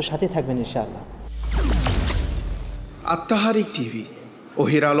পর্যন্ত সাথে থাকবেন ইনশাআল্লাহ। at-tahreek টিভি,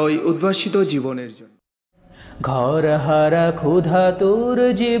 ওহির আলোয় উদ্ভাসিত জীবনের জন্য। ঘর হারা ক্ষুধা তোর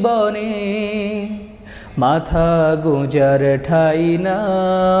জীবনে, মাথা গুঁজার ঠাই না,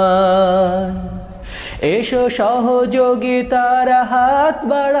 এসো সহযোগিতার হাত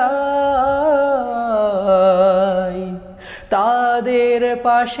বাড়াই, তাদের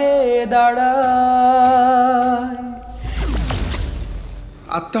পাশে দাঁড়াই।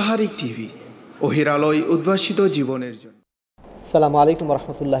 at-tahreek টিভি, ওহির আলোয় উদ্ভাসিত জীবনের জন্য। আসসালামু আলাইকুম ওয়া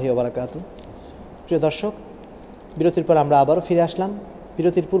রাহমাতুল্লাহি ওয়া বারাকাতুহু। প্রিয় দর্শক, বিরতির পর আমরা আবারও ফিরে আসলাম।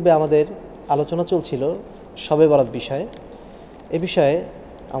 বিরতির পূর্বে আমাদের আলোচনা চলছিল শবে বরাত বিষয়ে। এ বিষয়ে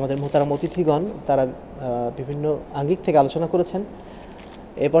আমাদের মোহতারাম অতিথিগণ তারা বিভিন্ন আঙ্গিক থেকে আলোচনা করেছেন।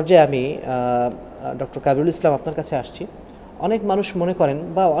 এ পর্যায়ে আমি ডক্টর কাবিরুল ইসলাম আপনার কাছে আসছি। অনেক মানুষ মনে করেন,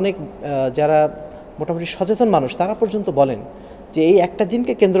 বা অনেক যারা মোটামুটি সচেতন মানুষ তারা পর্যন্ত বলেন যে এই একটা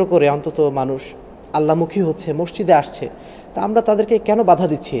দিনকে কেন্দ্র করে অন্তত মানুষ আল্লাহমুখী হচ্ছে, মসজিদে আসছে, তা আমরা তাদেরকে কেন বাধা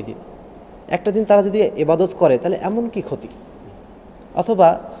দিচ্ছি? এই দিন একটা দিন তারা যদি ইবাদত করে তাহলে এমন কি ক্ষতি? অথবা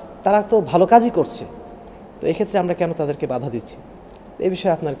তারা তো ভালো কাজই করছে, তো এক্ষেত্রে আমরা কেন তাদেরকে বাধা দিচ্ছি? এই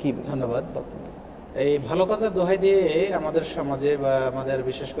বিষয়ে আপনার কি ধন্যবাদ। এই ভালো কাজের দোহাই দিয়ে আমাদের সমাজে বা আমাদের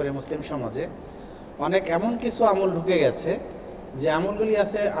বিশেষ করে মুসলিম সমাজে অনেক এমন কিছু আমল ঢুকে গেছে যে আমলগুলি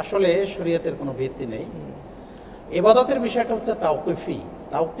আছে আসলে শরীয়তের কোনো ভিত্তি নেই। ইবাদতের বিষয়টা হচ্ছে তাওকিফি।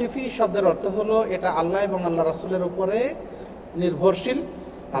 তাওকিফি শব্দের অর্থ হলো এটা আল্লাহ এবং আল্লাহ রাসূলের উপরে নির্ভরশীল।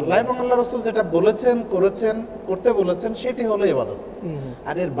 আল্লাহ এবং আল্লাহ রাসূল যেটা বলেছেন, করেছেন, করতে বলেছেন সেটি হলো ইবাদত।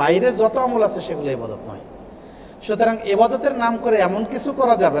 আর এর বাইরে যত আমল আছে সেগুলো ইবাদত নয়। সুতরাং ইবাদতের নাম করে এমন কিছু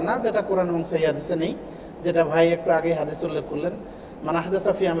করা যাবে না যেটা কোরআন এবং সহিহ হাদিসে নেই। যেটা ভাই একটু আগে হাদিস উল্লেখ করলেন, মান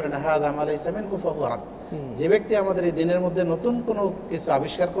আহদাসা ফি আমরিনা হাযা মা লাইসা মিনহু ফাহুয়া রাদ। যে ব্যক্তি আমাদের এই দিনের মধ্যে নতুন কোনো কিছু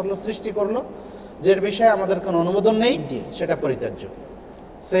আবিষ্কার করলো, সৃষ্টি করলো, যে বিষয়ে আমাদের কোনো অনুমোদন নেই, সেটা পরিত্যাজ্য।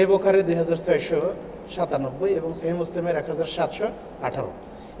 সহিহ বুখারী 2697 এবং সহিহ মুসলিমের 1718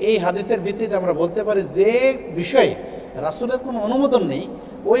 এই হাদিসের ভিত্তিতে আমরা বলতে পারি যে বিষয়ে রাসূলের কোনো অনুমোদন নেই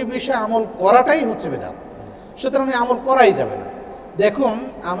ওই বিষয়ে আমল করাটাই হচ্ছে বিদআত। সুতরাং আমল করাই যাবে না। দেখুন,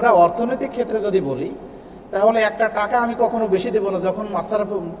 আমরা অর্থনৈতিক ক্ষেত্রে যদি বলি তাহলে একটা টাকা আমি কখনো বেশি দেবো না যখন মাসারফ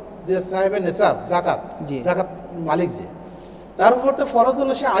যে সাহেবের নেশাব জাকাত, জাকাত মালিক যে তার উপর তো ফরজ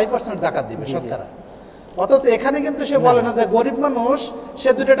হলো সে 2.5% জাকাত দিবে শতকরা। অথচ এখানে কিন্তু সে বলে না যে গরিব মানুষ সে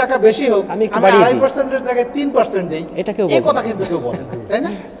 2 টাকা বেশি হোক আমি 2.5%-এর জায়গায় 3% দেই, এই কথা কিন্তু কেউ বলে না, তাই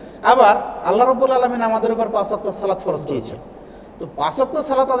না? আবার আল্লাহ রাব্বুল আলামিন আমাদের উপর 5 ওয়াক্ত সালাত ফরজ করেছেন। তো 5 ওয়াক্ত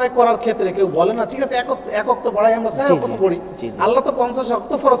সালাত আদায় করার ক্ষেত্রে কেউ বলে না ঠিক আছে এক ওয়াক্ত বাড়াই আমরা 6 ওয়াক্ত পড়ি, আল্লাহ তো 50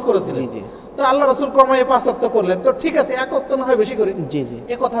 ওয়াক্ত ফরজ করেছিলেন, তো আল্লাহ রাসূল কমায় 5 ওয়াক্ত করলেন, তো ঠিক আছে 1 ওয়াক্ত না হয় বেশি করি,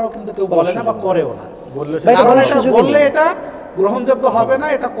 এই কথাও কিন্তু কেউ বলে না বা করেও না। বললে এটা গ্রহণযোগ্য হবে না,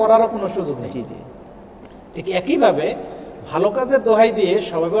 এটা করারও কোনো সুযোগ নেই। ঠিক একইভাবে ভালো কাজের দোহাই দিয়ে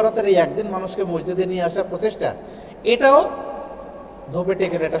শবে বরাতের এই একদিন মানুষকে মসজিদে নিয়ে আসার প্রচেষ্টা, এটাও ধোপে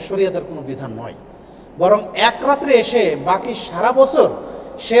টেকের, এটা শরীয়তের কোনো বিধান নয়। বরং এক রাত্রে এসে বাকি সারা বছর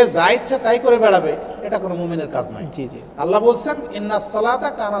সে যা ইচ্ছা তাই করে বেড়াবে, এটা কোনো মুমিনের কাজ নয়। আল্লাহ বলছেন ইন্নাস সালাতা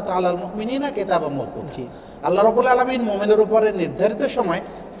কানাত আলাল মুমিনিনা কিতাবাম মাওকুতা। আল্লাহ রাব্বুল আলামিন মুমিনের উপরে নির্ধারিত সময়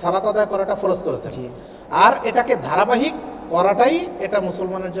সালাত আদায় করাটা ফরজ করেছেন, আর এটাকে ধারাবাহিক করাটাই এটা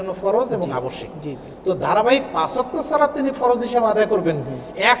মুসলমানের জন্য ফরজ এবং আবশ্যক। তো ধারাবাহিক 5 ওয়াক্ত সালাত তিনি ফরজ হিসেবে আদায় করবেন,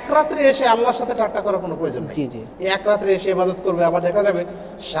 এক রাত্রে এসে আল্লাহর সাথে ঠাট্টা করার কোনো প্রয়োজন নেই। এক রাত্রে এসে ইবাদত করবে, আবার দেখা যাবে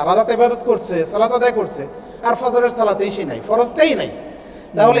সারা রাত ইবাদত করছে, সালাত আদায় করছে, আর ফজরের সালাতেই সে নাই, ফরজটাই নাই।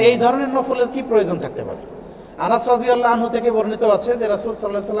 তাহলে এই ধরনের নফলের কি প্রয়োজন থাকতে পারে? আনাস রাদিয়াল্লাহু আনহু থেকে বর্ণিত আছে যে রাসূল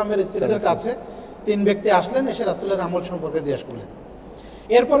সাল্লাল্লাহু আলাইহি ওয়াসাল্লামের স্ত্রীদের কাছে 3 ব্যক্তি আসলেন, এসে রাসূলের আমল সম্পর্কে জিজ্ঞাসা করলেন।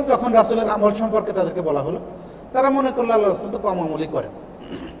 এরপর যখন রাসূলের আমল সম্পর্কে তাদেরকে বলা হলো, তারা মনে করলো আল্লাহ রাসূল তো কম আমলই করেন।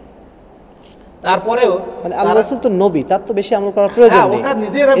 তারপরেও মানে আল্লাহ রাসূল তো নবী, তার তো বেশি আমল করার প্রয়োজন নেই,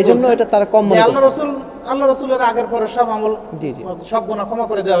 এজন্য এটা তারা কম মনে করছে। আল্লাহ রাসূলের আগের পরে সব আমল, সব গুনাহ ক্ষমা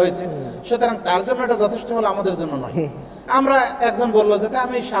করে দেওয়া হয়েছে, সুতরাং তার জন্য এটা যথেষ্ট হলো, আমাদের জন্য নয়। আমরা একজন বললো যে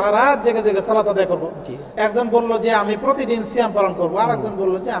আমি সারা রাত জেগে জেগে সালাত আদায় করব, একজন বললো যে আমি প্রতিদিন সিয়াম পালন করব, আর একজন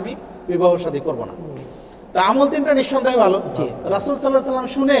বললো যে আমি বিবাহ শাদী করব না। তা আমল তিনটা নিঃসন্দেহে ভালো। রাসূল সাল্লাল্লাহু আলাইহি ওয়াসাল্লাম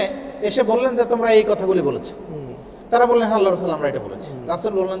শুনে এসে বললেন যে তোমরা এই কথাগুলি বলেছো। তারা বললেন হ্যাঁ আল্লাহ রাসূল আমরা এটা বলেছি।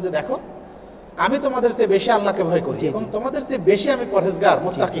 রাসূল বললেন যে দেখো, আমি তোমাদের চেয়ে বেশি আল্লাহকে ভয় করি এবং তোমাদের চেয়ে বেশি আমি পরহেজগার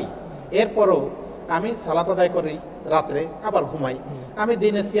মুত্তাকি, এরপরও আমি সালাত আদায় করি রাত্রে, আবার ঘুমাই, আমি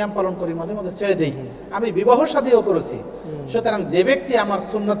দিনে সিয়াম পালন করি, মাঝে মাঝে ছেড়ে দেই, আমি বিবাহ শাদীও করেছি। সুতরাং যে ব্যক্তি আমার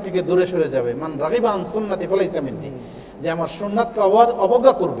সুন্নাত থেকে দূরে সরে যাবে, মান রাগিবা আন সুন্নতি ফালাইসা মিন্নি, যে আমার সুন্নাতকে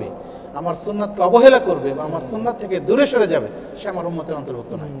অবজ্ঞা করবে, আমার সুন্নাতকে অবহেলা করবে বা আমার সুন্নাত থেকে দূরে সরে যাবে, সে আমার উম্মতের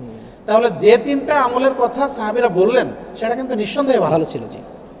অন্তর্ভুক্ত নয়। তাহলে যে তিনটা আমলের কথা সাহাবীরা বললেন সেটা কিন্তু নিঃসন্দেহে ভালো ছিল।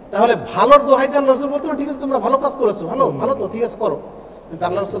 তাহলে ভালোর দোহাই দিয়ে আল্লাহ রাসূল বলতেন ঠিক আছে তোমরা ভালো কাজ করেছো, ভালো ভালো তো ঠিক আছে করো, কিন্তু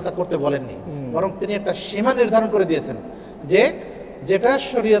আল্লাহ রাসূল তা করতে বলেননি, বরং তিনি একটা সীমা নির্ধারণ করে দিয়েছেন যে যেটা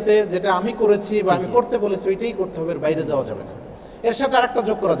শরীয়তে, যেটা আমি করেছি বা আমি করতে বলেছি ওইটাই করতে হবে, এর বাইরে যাওয়া যাবে না। এর সাথে আরেকটা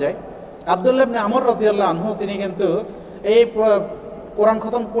যোগ করা যায়, আব্দুল্লাহ ইবনে আমর রাদিয়াল্লাহু আনহু তিনি কিন্তু এই কোরআন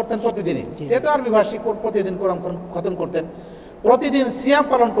খতম করতেন প্রতিদিনই, যেহেতু আরবি ভাষী, প্রতিদিন কোরআন খতম করতেন, প্রতিদিন সিয়াম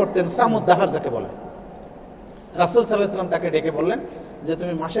পালন করতেন, সামুদ দাহার যাকে বলে। রাসূল সাল্লাল্লাহু আলাইহি ওয়াসাল্লাম তাকে ডেকে বললেন যে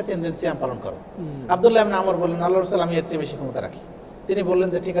তুমি মাসে 3 দিন সিয়াম পালন করো। আব্দুল্লাহ ইবনে আমর বললেন আল্লাহ রাসূল আমি এর চেয়ে বেশি ক্ষমতা রাখি। তিনি বললেন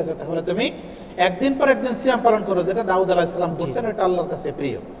যে ঠিক আছে, তাহলে তুমি একদিন পর একদিন সিয়াম পালন করো, যেটা দাউদ আলাইহিস সালাম করতেন, এটা আল্লাহর কাছে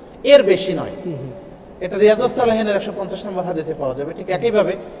প্রিয়, এর বেশি নয়। এটা রিয়াজুস সালিহিনের 150 নম্বর হাদিসে পাওয়া যাবে। ঠিক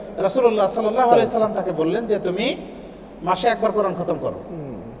একইভাবে রাসূলুল্লাহ সাল্লাল্লাহু আলাইহি ওয়াসাল্লাম তাকে বললেন যে তুমি মাসে একবার কোরআন খতম করো।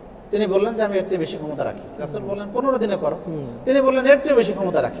 তিনি বললেন যে আমি এর চেয়ে বেশি ক্ষমতা রাখি। রাসূল বললেন 15 দিনে করো। তিনি বললেন এর চেয়ে বেশি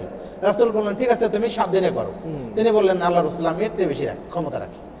ক্ষমতা রাখি। রাসূল বললেন ঠিক আছে তুমি 7 দিনে করো। তিনি বললেন আল্লাহ রাসূল আমি এর চেয়ে বেশি ক্ষমতা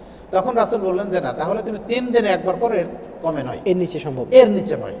রাখি। তখন রাসূল বললেন যে না, তাহলে তুমি 3 দিনে একবার করো, এর কমে নয়, এর নিচে সম্ভব, এর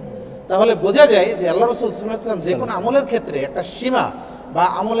নিচে নয়। তাহলে বোঝা যায় যে আল্লাহ রাসূল সাল্লাল্লাহু আলাইহি ওয়াসাল্লাম যে কোনো আমলের ক্ষেত্রে একটা সীমা বা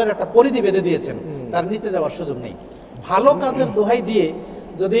আমলের একটা পরিধি বেঁধে দিয়েছেন, তার নিচে যাওয়ার সুযোগ নেই। ভালো কাজের দোহাই দিয়ে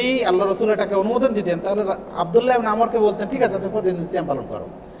যদি আল্লাহ রাসূল এটাকে অনুমোদন দিতেন, তাহলে আব্দুল্লাহ ইবনে আমরকে বলতেন ঠিক আছে তুমি প্রতিদিন সিয়াম পালন করো,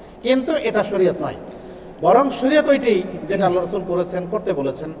 কিন্তু এটা শরীয়ত নয়, বরং শরীয়ত ওইটাই যেটা আল্লাহ রাসূল করেছেন, করতে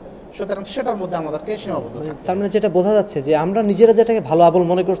বলেছেন, সুতরাং সেটার মধ্যে আমাদেরকে সীমাবদ্ধ থাকতে হবে। তার মানে যেটা বোঝা যাচ্ছে যে আমরা নিজেরা যেটাকে ভালো আমল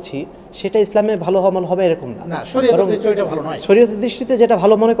মনে করছি সেটা ইসলামে ভালো আমল হবে এরকম না, না শরীয়তের দৃষ্টিতে এটা ভালো নয়। শরীয়তের দৃষ্টিতে যেটা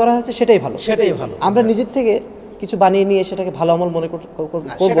ভালো মনে করা হয়েছে সেটাই ভালো, সেটাই ভালো। আমরা নিজের থেকে কিছু বানিয়ে নিয়ে সেটাকে ভালো আমল মনে করব,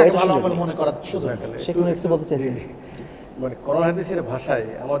 এটা ভালো আমল মনে করার সুযোগ নেই। সে কোনো কিছু বলতে চাইছেন? মানে কোরআন হাদিসের ভাষায়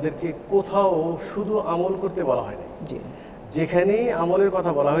আমাদেরকে কোথাও শুধু আমল করতে বলা হয়নি, যেখানেই আমলের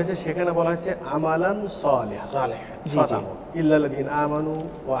কথা বলা হয়েছে সেখানে বলা হয়েছে আমালান সালিহান, ইল্লাল্লাযীনা আমানু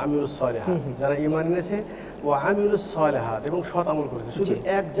ওয়া আমিলুস সালিহাত, যারা ঈমান এনেছে ওয়া আমিলুস সালিহাত এবং সৎ আমল করেছে। শুধু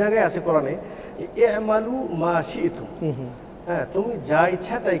এক জায়গায় আছে কোরআনে ই'মালু মা শি'তুম, হ্যাঁ তুমি যা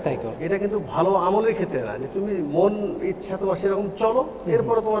ইচ্ছা তাই করো। এটা কিন্তু ভালো আমলের ক্ষেত্রে না যে তুমি মন ইচ্ছা তোমার সেরকম চলো,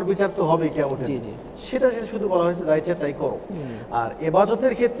 এরপরে তোমার বিচার তো হবে কিয়ামতে, সেটা শুধু বলা হয়েছে যা ইচ্ছা তাই করো। আর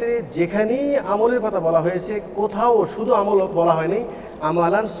ইবাদতের ক্ষেত্রে যেখানেই আমলের কথা বলা হয়েছে কোথাও শুধু আমল বলা হয়নি,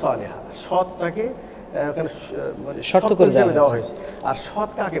 আমালান সালিহা, সৎটাকে শর্ত করে দেওয়া হয়েছে। আর সৎ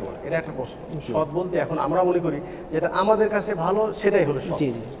কাকে বলে, এটা একটা প্রশ্ন। সৎ বলতে এখন আমরা মনে করি যেটা আমাদের কাছে ভালো সেটাই হলো সৎ।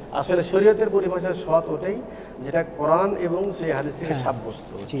 আসলে শরীয়তের পরিভাষায় সৎ ওটাই যেটা কোরআন এবং সেই হাদিস থেকে সাব্যস্ত।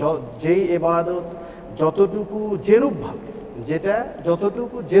 যেই ইবাদত যতটুকু যেরূপভাবে, যেটা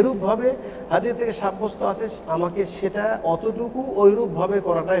যতটুকু যেরূপভাবে হাদিস থেকে সাব্যস্ত আছে আমাকে সেটা অতটুকু ওইরূপভাবে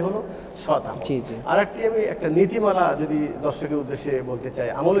করাটাই হলো সৎ আমল। আরেকটি আমি একটা নীতিমালা যদি দর্শকের উদ্দেশ্যে বলতে চাই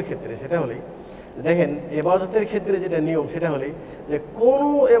আমলের ক্ষেত্রে, সেটা হলেই দেখেন ইবাদতের ক্ষেত্রে যেটা নিয়ম সেটা হলে যে কোনো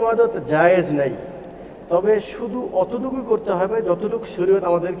ইবাদত জায়েজ নাই, তবে শুধু অতটুকুই করতে হবে যতটুকু শরীয়ত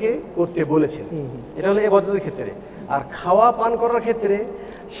আমাদেরকে করতে বলেছেন। এটা হলো ইবাদতের ক্ষেত্রে। আর খাওয়া পান করার ক্ষেত্রে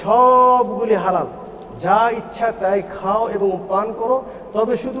সবগুলি হালাল, যা ইচ্ছা তাই খাও এবং পান করো,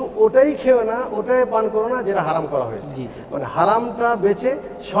 তবে শুধু ওটাই খেও না, ওটাই পান করো না যেটা হারাম করা হয়েছে, মানে হারামটা বেঁচে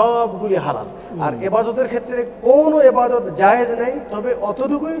সবগুলি হালাল। আর ইবাদতের ক্ষেত্রে কোনো ইবাদত জায়েজ নাই, তবে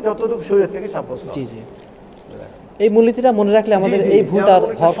অতটুকুই যতটুকু শরীয়ত থেকে সাব্যস্ত। এই মূলনীতিটা মনে রাখলে আমাদের এই ভুলটা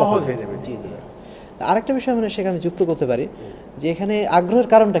সহজ হয়ে যাবে। আরেকটা বিষয় মানে সেখানে যুক্ত করতে পারি যে এখানে আগ্রহের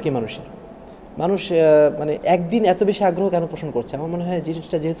কারণটা কি, মানুষ মানে একদিন এত বেশি আগ্রহ কেন পোষণ করছে? আমার মনে হয়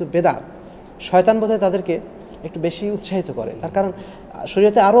জিনিসটা যেহেতু বেদাত, শয়তান বোধহয় তাদেরকে একটু বেশি উৎসাহিত করে। তার কারণ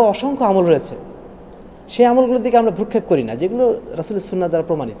শরীয়তে আরও অসংখ্য আমল রয়েছে, সেই আমলগুলোর দিকে আমরা ভ্রুক্ষেপ করি না, যেগুলো রাসূলের সুন্নাহ দ্বারা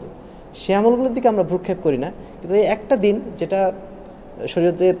প্রমাণিত, সেই আমলগুলোর দিকে আমরা ভ্রুক্ষেপ করি না। কিন্তু এই একটা দিন যেটা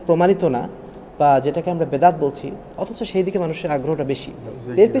শরীয়তে প্রমাণিত না বা যেটাকে আমরা বেদাত বলছি, অথচ সেই দিকে মানুষের আগ্রহটা বেশি।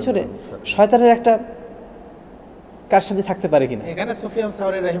 এর পেছনে শয়তানের একটা কারসাজি থাকতে পারে কিনা? এখানে সুফিয়ান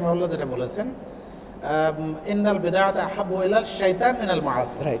সাওরি রাহিমাহুল্লাহ যেটা বলেছেন, ইন্নাল বিদআতা আহাব্বু ইলাল শাইতান মিনাল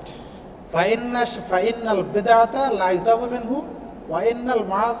মাআসি, রাইট। ফাইন্নাল বিদআতা লা ইউতাবু মিনহু ওয়া ইন্নাল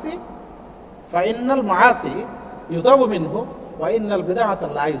মাআসি ইউতাবু মিনহু ওয়া ইন্নাল বিদআতা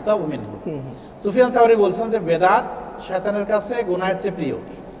লা ইউতাবু মিনহু। সুফিয়ান সাওরি বলছেন যে বেদাত শয়তানের কাছে গুনাহের চেয়ে প্রিয়।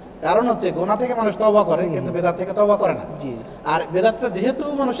 কারণ হচ্ছে গুনাহ থেকে মানুষ তওবা করে, কিন্তু বেদাত থেকে তওবা করে না। জি। আর বেদাতটা যেহেতু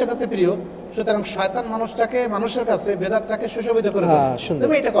মানুষের কাছে প্রিয়, সুতরাং শয়তান মানুষের কাছে বেদাতটাকে সুশোভিত করে দেয়।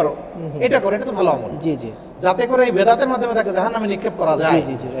 তুমি এটা করো, এটা করো, এটা তো ভালো আমল। জি জি। যাতে করে এই বেদাতের মাধ্যমে তাকে জাহান্নামে নিক্ষেপ করা যায়।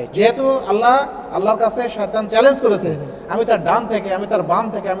 জি জি, রাইট। যেহেতু আল্লাহর কাছে শয়তান চ্যালেঞ্জ করেছে, আমি তার ডান থেকে, আমি তার বাম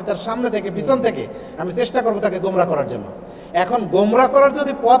থেকে, আমি তার সামনে থেকে, পিছন থেকে আমি চেষ্টা করবো তাকে গোমরাহ করার জন্য। এখন গোমরাহ করার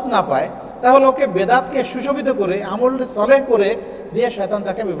যদি পথ না পায়, তাহলে ওকে বেদাতকে সুশোভিত করে আমল সলেহ করে দিয়ে শয়তান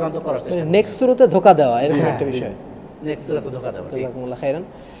তাকে বিভ্রান্ত করার চেষ্টা করে। নেক্সট সুরতে ধোঁকা দেওয়া, এরকম একটা বিষয়। নেক্সট সুরাতে ধোঁকা দেওয়া। জাযাকুমুল্লাহ খাইরান।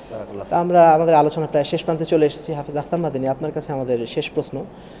 তা আমরা আমাদের আলোচনা প্রায় শেষ প্রান্তে চলে এসেছি। হাফেজ আখতার মাদানী, আপনার কাছে আমাদের শেষ প্রশ্ন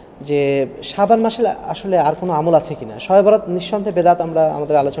যে শাবান মাসে আসলে আর কোনো আমল আছে কিনা? শবে বরাত নিঃসন্দেহে বেদাত, আমরা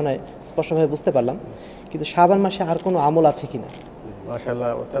আমাদের আলোচনায় স্পষ্টভাবে বুঝতে পারলাম, কিন্তু শাবান মাসে আর কোনো আমল আছে কিনা? মাশাআল্লাহ,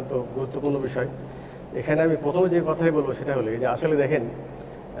 অত্যন্ত গুরুত্বপূর্ণ বিষয়। এখানে আমি প্রথমে যে কথাই বলবো সেটা হলো যে আসলে দেখেন,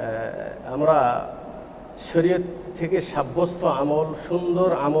 আমরা শরীয়ত থেকে সাব্যস্ত আমল, সুন্দর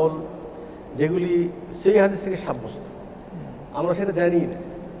আমল যেগুলি সেই হাদিস থেকে সাব্যস্ত, আমরা সেটা জানি না,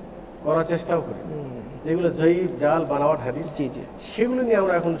 করার চেষ্টাও করি। যেগুলো জয়ীব, জাল, বানাওয়াট হাদিস, জি জি, সেগুলো নিয়ে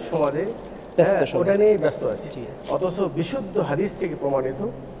আমরা এখন সমাজে ওটা নিয়ে ব্যস্ত আছি। অথচ বিশুদ্ধ হাদিস থেকে প্রমাণিত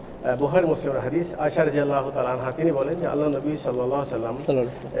বুখারী মুসলিমের হাদিস, আয়েশা রাদিয়াল্লাহু তাআলা আনহা তিনি বলেন যে আল্লাহ নবী সাল্লাল্লাহু আলাইহি ওয়াসাল্লাম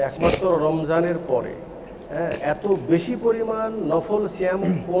একমাত্র রমজানের পরে এত বেশি পরিমাণ নফল সিয়াম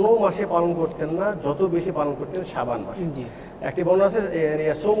কোনো মাসে পালন করতেন না যত বেশি পালন করতেন শাবান মাসে। একটি বর্ণনা আছে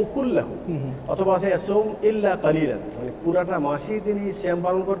ইয়াসুম কুল্লাহু, অথবা আছে ইয়াসুম ইল্লা কালিলান, মানে পুরাটা মাসেই তিনি সিয়াম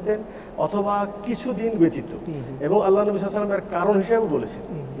পালন করতেন অথবা কিছুদিন ব্যতীত। এবং আল্লাহ নবী সাল্লাল্লাহু আলাইহি ওয়াসাল্লাম এর কারণ হিসেবে বলেছেন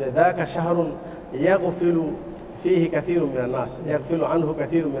যে যাকা শাহরুন ইয়াগফিলু ফিহি কাসীরুম মিনান নাস ইয়াগফিলু আনহু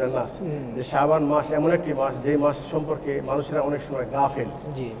কাসীরুম মিনান নাস, যে শাবান মাস এমন একটি মাস যে মাস সম্পর্কে মানুষেরা অনেক সময় গাফেল।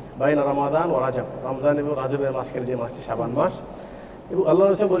 বাইনা রমাদান ও রাজব, রমজান এবং রাজবের মাসের যে মাসটি শাবান মাস। এবং আল্লাহ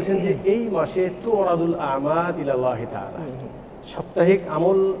রাসূল বলছেন যে এই মাসে তুরাদুল আমাল ইলাল্লাহি তাআলা, সাপ্তাহিক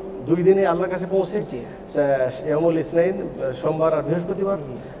আমল 2 দিনে আল্লাহর কাছে পৌঁছে, ইয়াউমুল ইসনাইন সোমবার আর বৃহস্পতিবার,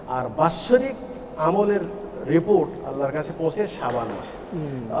 আর বাৎসরিক আমলের রিপোর্ট আল্লাহর কাছে পৌঁছে শাবান মাসে।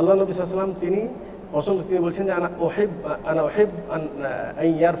 আল্লাহ নবী সাল্লাল্লাহু আলাইহি ওয়াসাল্লাম তিনি বলছেন যে আনা উহিব আন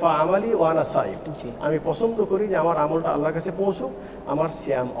ইয়ারফা আমালি ওয়া আনা সাইম, আমি পছন্দ করি যে আমার আমলটা আল্লাহর কাছে পৌঁছুক আমার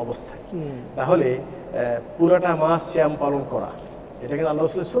সিয়াম অবস্থায়। তাহলে পুরাটা মাস সিয়াম পালন করা, এটা কিন্তু আল্লাহ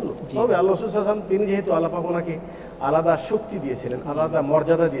রাসূলের সুন্নাত। তবে আল্লাহ রাসূল সাল্লাল্লাহু আলাইহি ওয়াসাল্লাম তিনি যেহেতু আল্লাহ পাক ওনাকে আলাদা শক্তি দিয়েছিলেন, আলাদা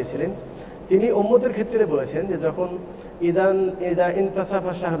মর্যাদা দিয়েছিলেন, তিনি উম্মতের ক্ষেত্রে বলেছেন যে যখন ইদা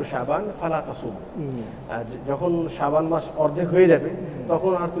ইনতাসাফা শাহরু শাবান ফালা তাসুম, যখন শাবান মাস অর্ধেক হয়ে যাবে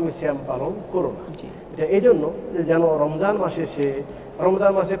তখন আর তুমি সিয়াম পালন করো না। এটা এই জন্য যে যেন রমজান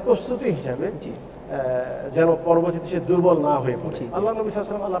মাসের প্রস্তুতি হিসাবে যেন পরবর্তীতে সে দুর্বল না হয়ে পড়ে। আল্লাহ নবী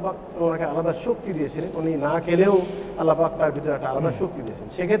সাল্লাল্লাহু আলাইহি ওয়াসাল্লাম আল্লাহ পাক ওনাকে আলাদা শক্তি দিয়েছিলেন, উনি না খেলেও আল্লাহ পাক তার ভিতরে একটা আলাদা শক্তি দিয়েছেন।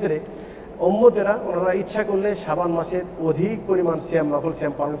 সেক্ষেত্রে উম্মতেরা ওনারা ইচ্ছা করলে শাবান মাসের অধিক পরিমাণ সিয়াম, নফল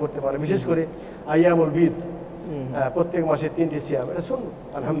সিয়াম পালন করতে পারে। বিশেষ করে আইয়ামুল বিদ, প্রত্যেক মাসে 3টি সিয়াম, এটা সুন্নাত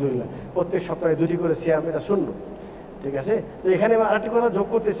আলহামদুলিল্লাহ। প্রত্যেক সপ্তাহে 2টি করে সিয়াম, এটা সুন্নাত। ঠিক আছে। তো এখানে আরেকটি কথা যোগ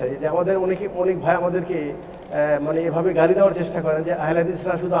করতে চাই যে আমাদের অনেক ভাই আমাদেরকে মানে এভাবে গালি দেওয়ার চেষ্টা করেন যে আহলে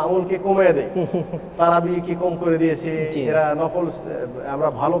হাদিসরা শুধু আমলকে কমিয়ে দেয়, তারাবিকে কম করে দিয়েছে, এরা নফল, আমরা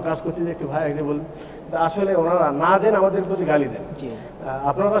ভালো কাজ করছি যে একটু ভাই একদিন বলুন। আসলে ওনারা না জেনে আমাদের প্রতি গালি দেন।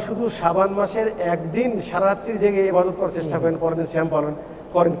 আপনারা শুধু শাবান মাসের একদিন সারা রাত্রি জেগে ইবাদত করার চেষ্টা করেন, পরের দিন সিয়াম পালন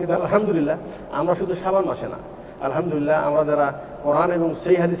করেন, কিন্তু আলহামদুলিল্লাহ আমরা শুধু শাবান মাসে না, আলহামদুলিল্লাহ আমরা যারা কোরআন এবং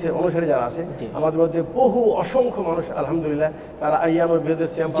সেই হাদিসের অনুসারী যারা আছে আমাদের মধ্যে অসংখ্য মানুষ আলহামদুলিল্লাহ তারা আইয়ামুল বিদের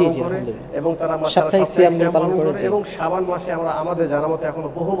সিয়াম পালন করে এবং তারা সাপ্তাহিক সিয়াম পালন করে। এবং শাবান মাসে আমরা আমাদের জানা মতে এখনো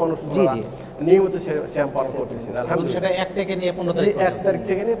বহু মানুষ নিয়মিত সিয়াম পালন করতেছে। আলহামদুলিল্লাহ সেটা 1 থেকে নিয়ে 15 তারিখ, 1 তারিখ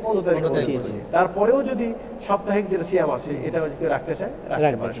থেকে নিয়ে 15 তারিখ পর্যন্ত। তারপরেও যদি সাপ্তাহিক যে সিয়াম আছে এটা যদি রাখতে চায়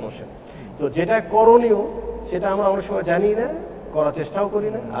রাখতে পারে, সমস্যা। তো যেটা করণীয় সেটা আমরা অনেক সময় জানি না, করার চেষ্টাও করি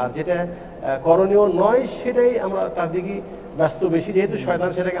না, আর যেটা করণীয় নয় সেটাই আমরা তার দিকে ব্যস্ত বেশি, যেহেতু শয়তান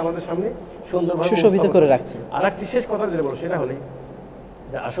সেটাকে আমাদের সামনে সুন্দরভাবে সুশোভিত করে রাখছে। আর একটি শেষ কথা যেটা বলবো সেটা হলে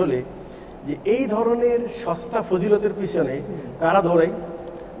যে আসলে যে এই ধরনের সস্তা ফজিলতের পিছনে কারা দৌড়ায়,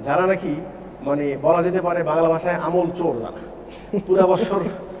 যারা নাকি মানে বলা যেতে পারে বাংলা ভাষায় আমল চোর, যারা পুরা বছর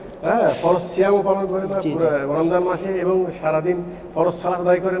হ্যাঁ, ফরজ সিয়ামও পালন করে না পুরো রমজান মাসে, এবং সারাদিন ফরজ সালাত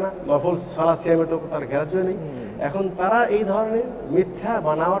আদায় করে না, নফল সালাত সিয়ামের তো তার গ্রাহ্য নেই। এখন তারা এই ধরনের মিথ্যা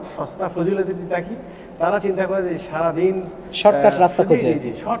বানাওয়াট সস্তা ফজিলতের দিকে তাকি তারা চিন্তা করে যে সারাদিন শর্টকাট রাস্তা খোঁজে,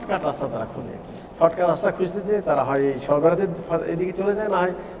 শর্টকাট রাস্তা তারা খোঁজে। শর্টকাট রাস্তা খুঁজতে যে তারা হয় সরবরাহের এদিকে চলে যায়, না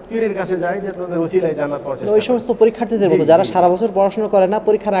হয় পীরের কাছে যায় যে তাদের ওসিলায় জান্নাত পাওয়ার চেষ্টা। ওই সমস্ত পরীক্ষার্থীদের মতো যারা সারা বছর পড়াশোনা করে না,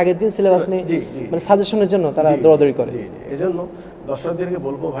 পরীক্ষার আগের দিন সিলেবাস নিয়ে মানে সাজেশনের জন্য তারা দৌড়াদৌড়ি করে। এজন্য দর্শকদেরকে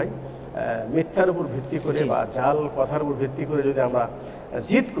বলবো ভাই, মিথ্যার উপর ভিত্তি করে বা জাল কথার উপর ভিত্তি করে যদি আমরা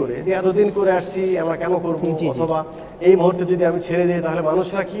জিদ করে যে এতদিন করে আসছি আমরা কেন করবো, অথবা এই মুহূর্তে যদি আমি ছেড়ে দিই তাহলে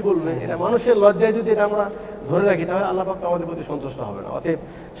মানুষরা কি বলবে, এটা মানুষের লজ্জায় যদি এটা আমরা ধরে রাখি তাহলে আল্লাহ পাক আমাদের প্রতি সন্তুষ্ট হবে না। অতএব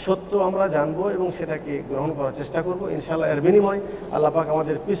সত্য আমরা জানবো এবং সেটাকে গ্রহণ করার চেষ্টা করবো ইনশাআল্লাহ। এর বিনিময় আল্লাহ পাক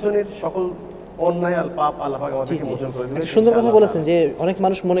আমাদের পিছনের সকল অন্যায় আর পাপ আল্লাহ পাক আমাদেরকে মোচন করে দিবেন। সুন্দর কথা বলেছেন যে অনেক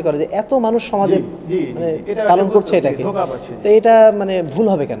মানুষ মনে করে যে এত মানুষ সমাজে মানে পালন করছে এটাকে, তো এটা মানে ভুল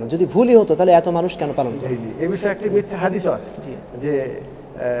হবে কেন? যদি ভুলই হতো তাহলে এত মানুষ কেন পালন করে? এই বিষয়ে একটি মিথ্যা হাদিসও আছে যে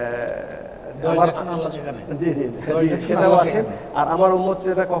সেটাও আছে। আর আমার উম্মত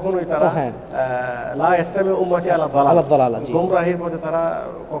এটা কখনোই তারা লা ইসলামী উম্মতি আলা দালালা, গোমরাহির পথে তারা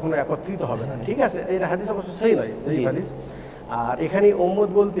কখনো একত্রিত হবে না। ঠিক আছে, এই হাদিস অবশ্য সহি নয় এই হাদিস। আর এখানে উম্মত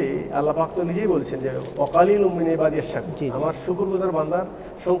বলতে আল্লাহ পাক তো নিজেই বলছেন যে অকালিল মিন ইবাদিয়াশ শাকুর, আমার শুকরগুজার বান্দার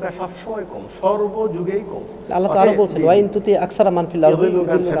সংখ্যা সবসময় কম, সর্বযুগেই কম। আল্লাহ তাআলা বলছেন ওয়া ইন তুতি আকসারা মান ফিল আরদি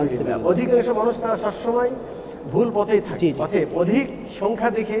ইউদিল্লুকা আন সাবিলিল্লাহ, অধিকাংশ মানুষ তারা সবসময় ভুল পথেই থাকে। অতএব অধিক সংখ্যা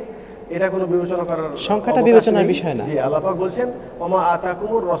দেখে এটা কোনো বিবেচনা করার, সংখ্যাটা বিবেচনার বিষয় না। জি, আল্লাহ পাক বলছেন ওমা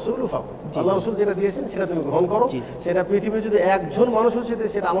আতাকুমুর রাসূলু ফাকুম, আল্লাহ রাসূল যেটা দিয়েছেন সেটা তুমি গ্রহণ করো। সেটা পৃথিবীতে যদি একজন মানুষও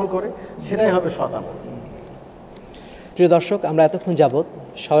সেটা আমল করে সেটাই হবে সৎ আমল। প্রিয় দর্শক, আমরা এতক্ষণ যাবৎ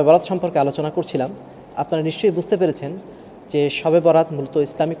শবে বরাত সম্পর্কে আলোচনা করছিলাম। আপনারা নিশ্চয়ই বুঝতে পেরেছেন যে শবে বরাত মূলত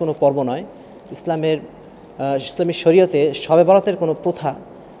ইসলামী কোনো পর্ব নয়। ইসলামী শরীয়তে শবে বরাতের কোনো প্রথা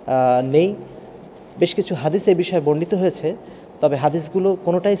নেই। বেশ কিছু হাদিস এই বিষয়ে বর্ণিত হয়েছে, তবে হাদিসগুলো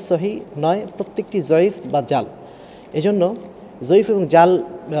কোনোটাই সহি নয়, প্রত্যেকটি জয়ীফ বা জাল। এজন্য জয়ীফ এবং জাল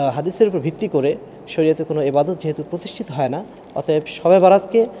হাদিসের উপর ভিত্তি করে শরীয়তে কোনো ইবাদত যেহেতু প্রতিষ্ঠিত হয় না, অতএব শবে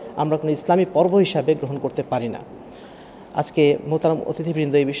বরাতকে আমরা কোনো ইসলামী পর্ব হিসাবে গ্রহণ করতে পারি না। আজকে মোহতারাম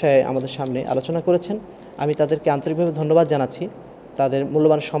অতিথিবৃন্দ এই বিষয়ে আমাদের সামনে আলোচনা করেছেন, আমি তাদেরকে আন্তরিকভাবে ধন্যবাদ জানাচ্ছি। তাদের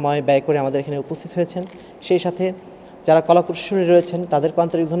মূল্যবান সময় ব্যয় করে আমাদের এখানে উপস্থিত হয়েছেন। সেই সাথে যারা কলাকুশলী রয়েছেন তাদেরকেও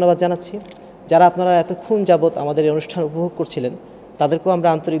আন্তরিক ধন্যবাদ জানাচ্ছি। যারা আপনারা এতক্ষণ যাবৎ আমাদের এই অনুষ্ঠান উপভোগ করছিলেন তাদেরকেও আমরা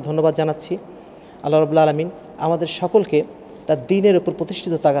আন্তরিক ধন্যবাদ জানাচ্ছি। আল্লাহ রাব্বুল আলামিন আমাদের সকলকে তার দ্বীনের উপর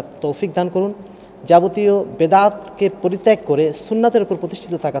প্রতিষ্ঠিত থাকার তৌফিক দান করুন। যাবতীয় বেদাতকে পরিত্যাগ করে সুন্নাতের উপর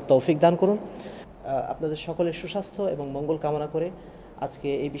প্রতিষ্ঠিত থাকার তৌফিক দান করুন। আপনাদের সকলের সুস্বাস্থ্য এবং মঙ্গল কামনা করে আজকে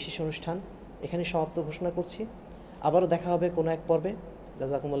এই বিশেষ অনুষ্ঠান এখানে সমাপ্ত ঘোষণা করছি। আবারও দেখা হবে কোনো এক পর্বে।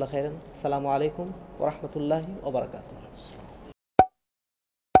 জাযাকুমুল্লাহ খাইরান। আসসালামু আলাইকুম ওয়া রাহমাতুল্লাহি ওয়া বারাকাতুহু।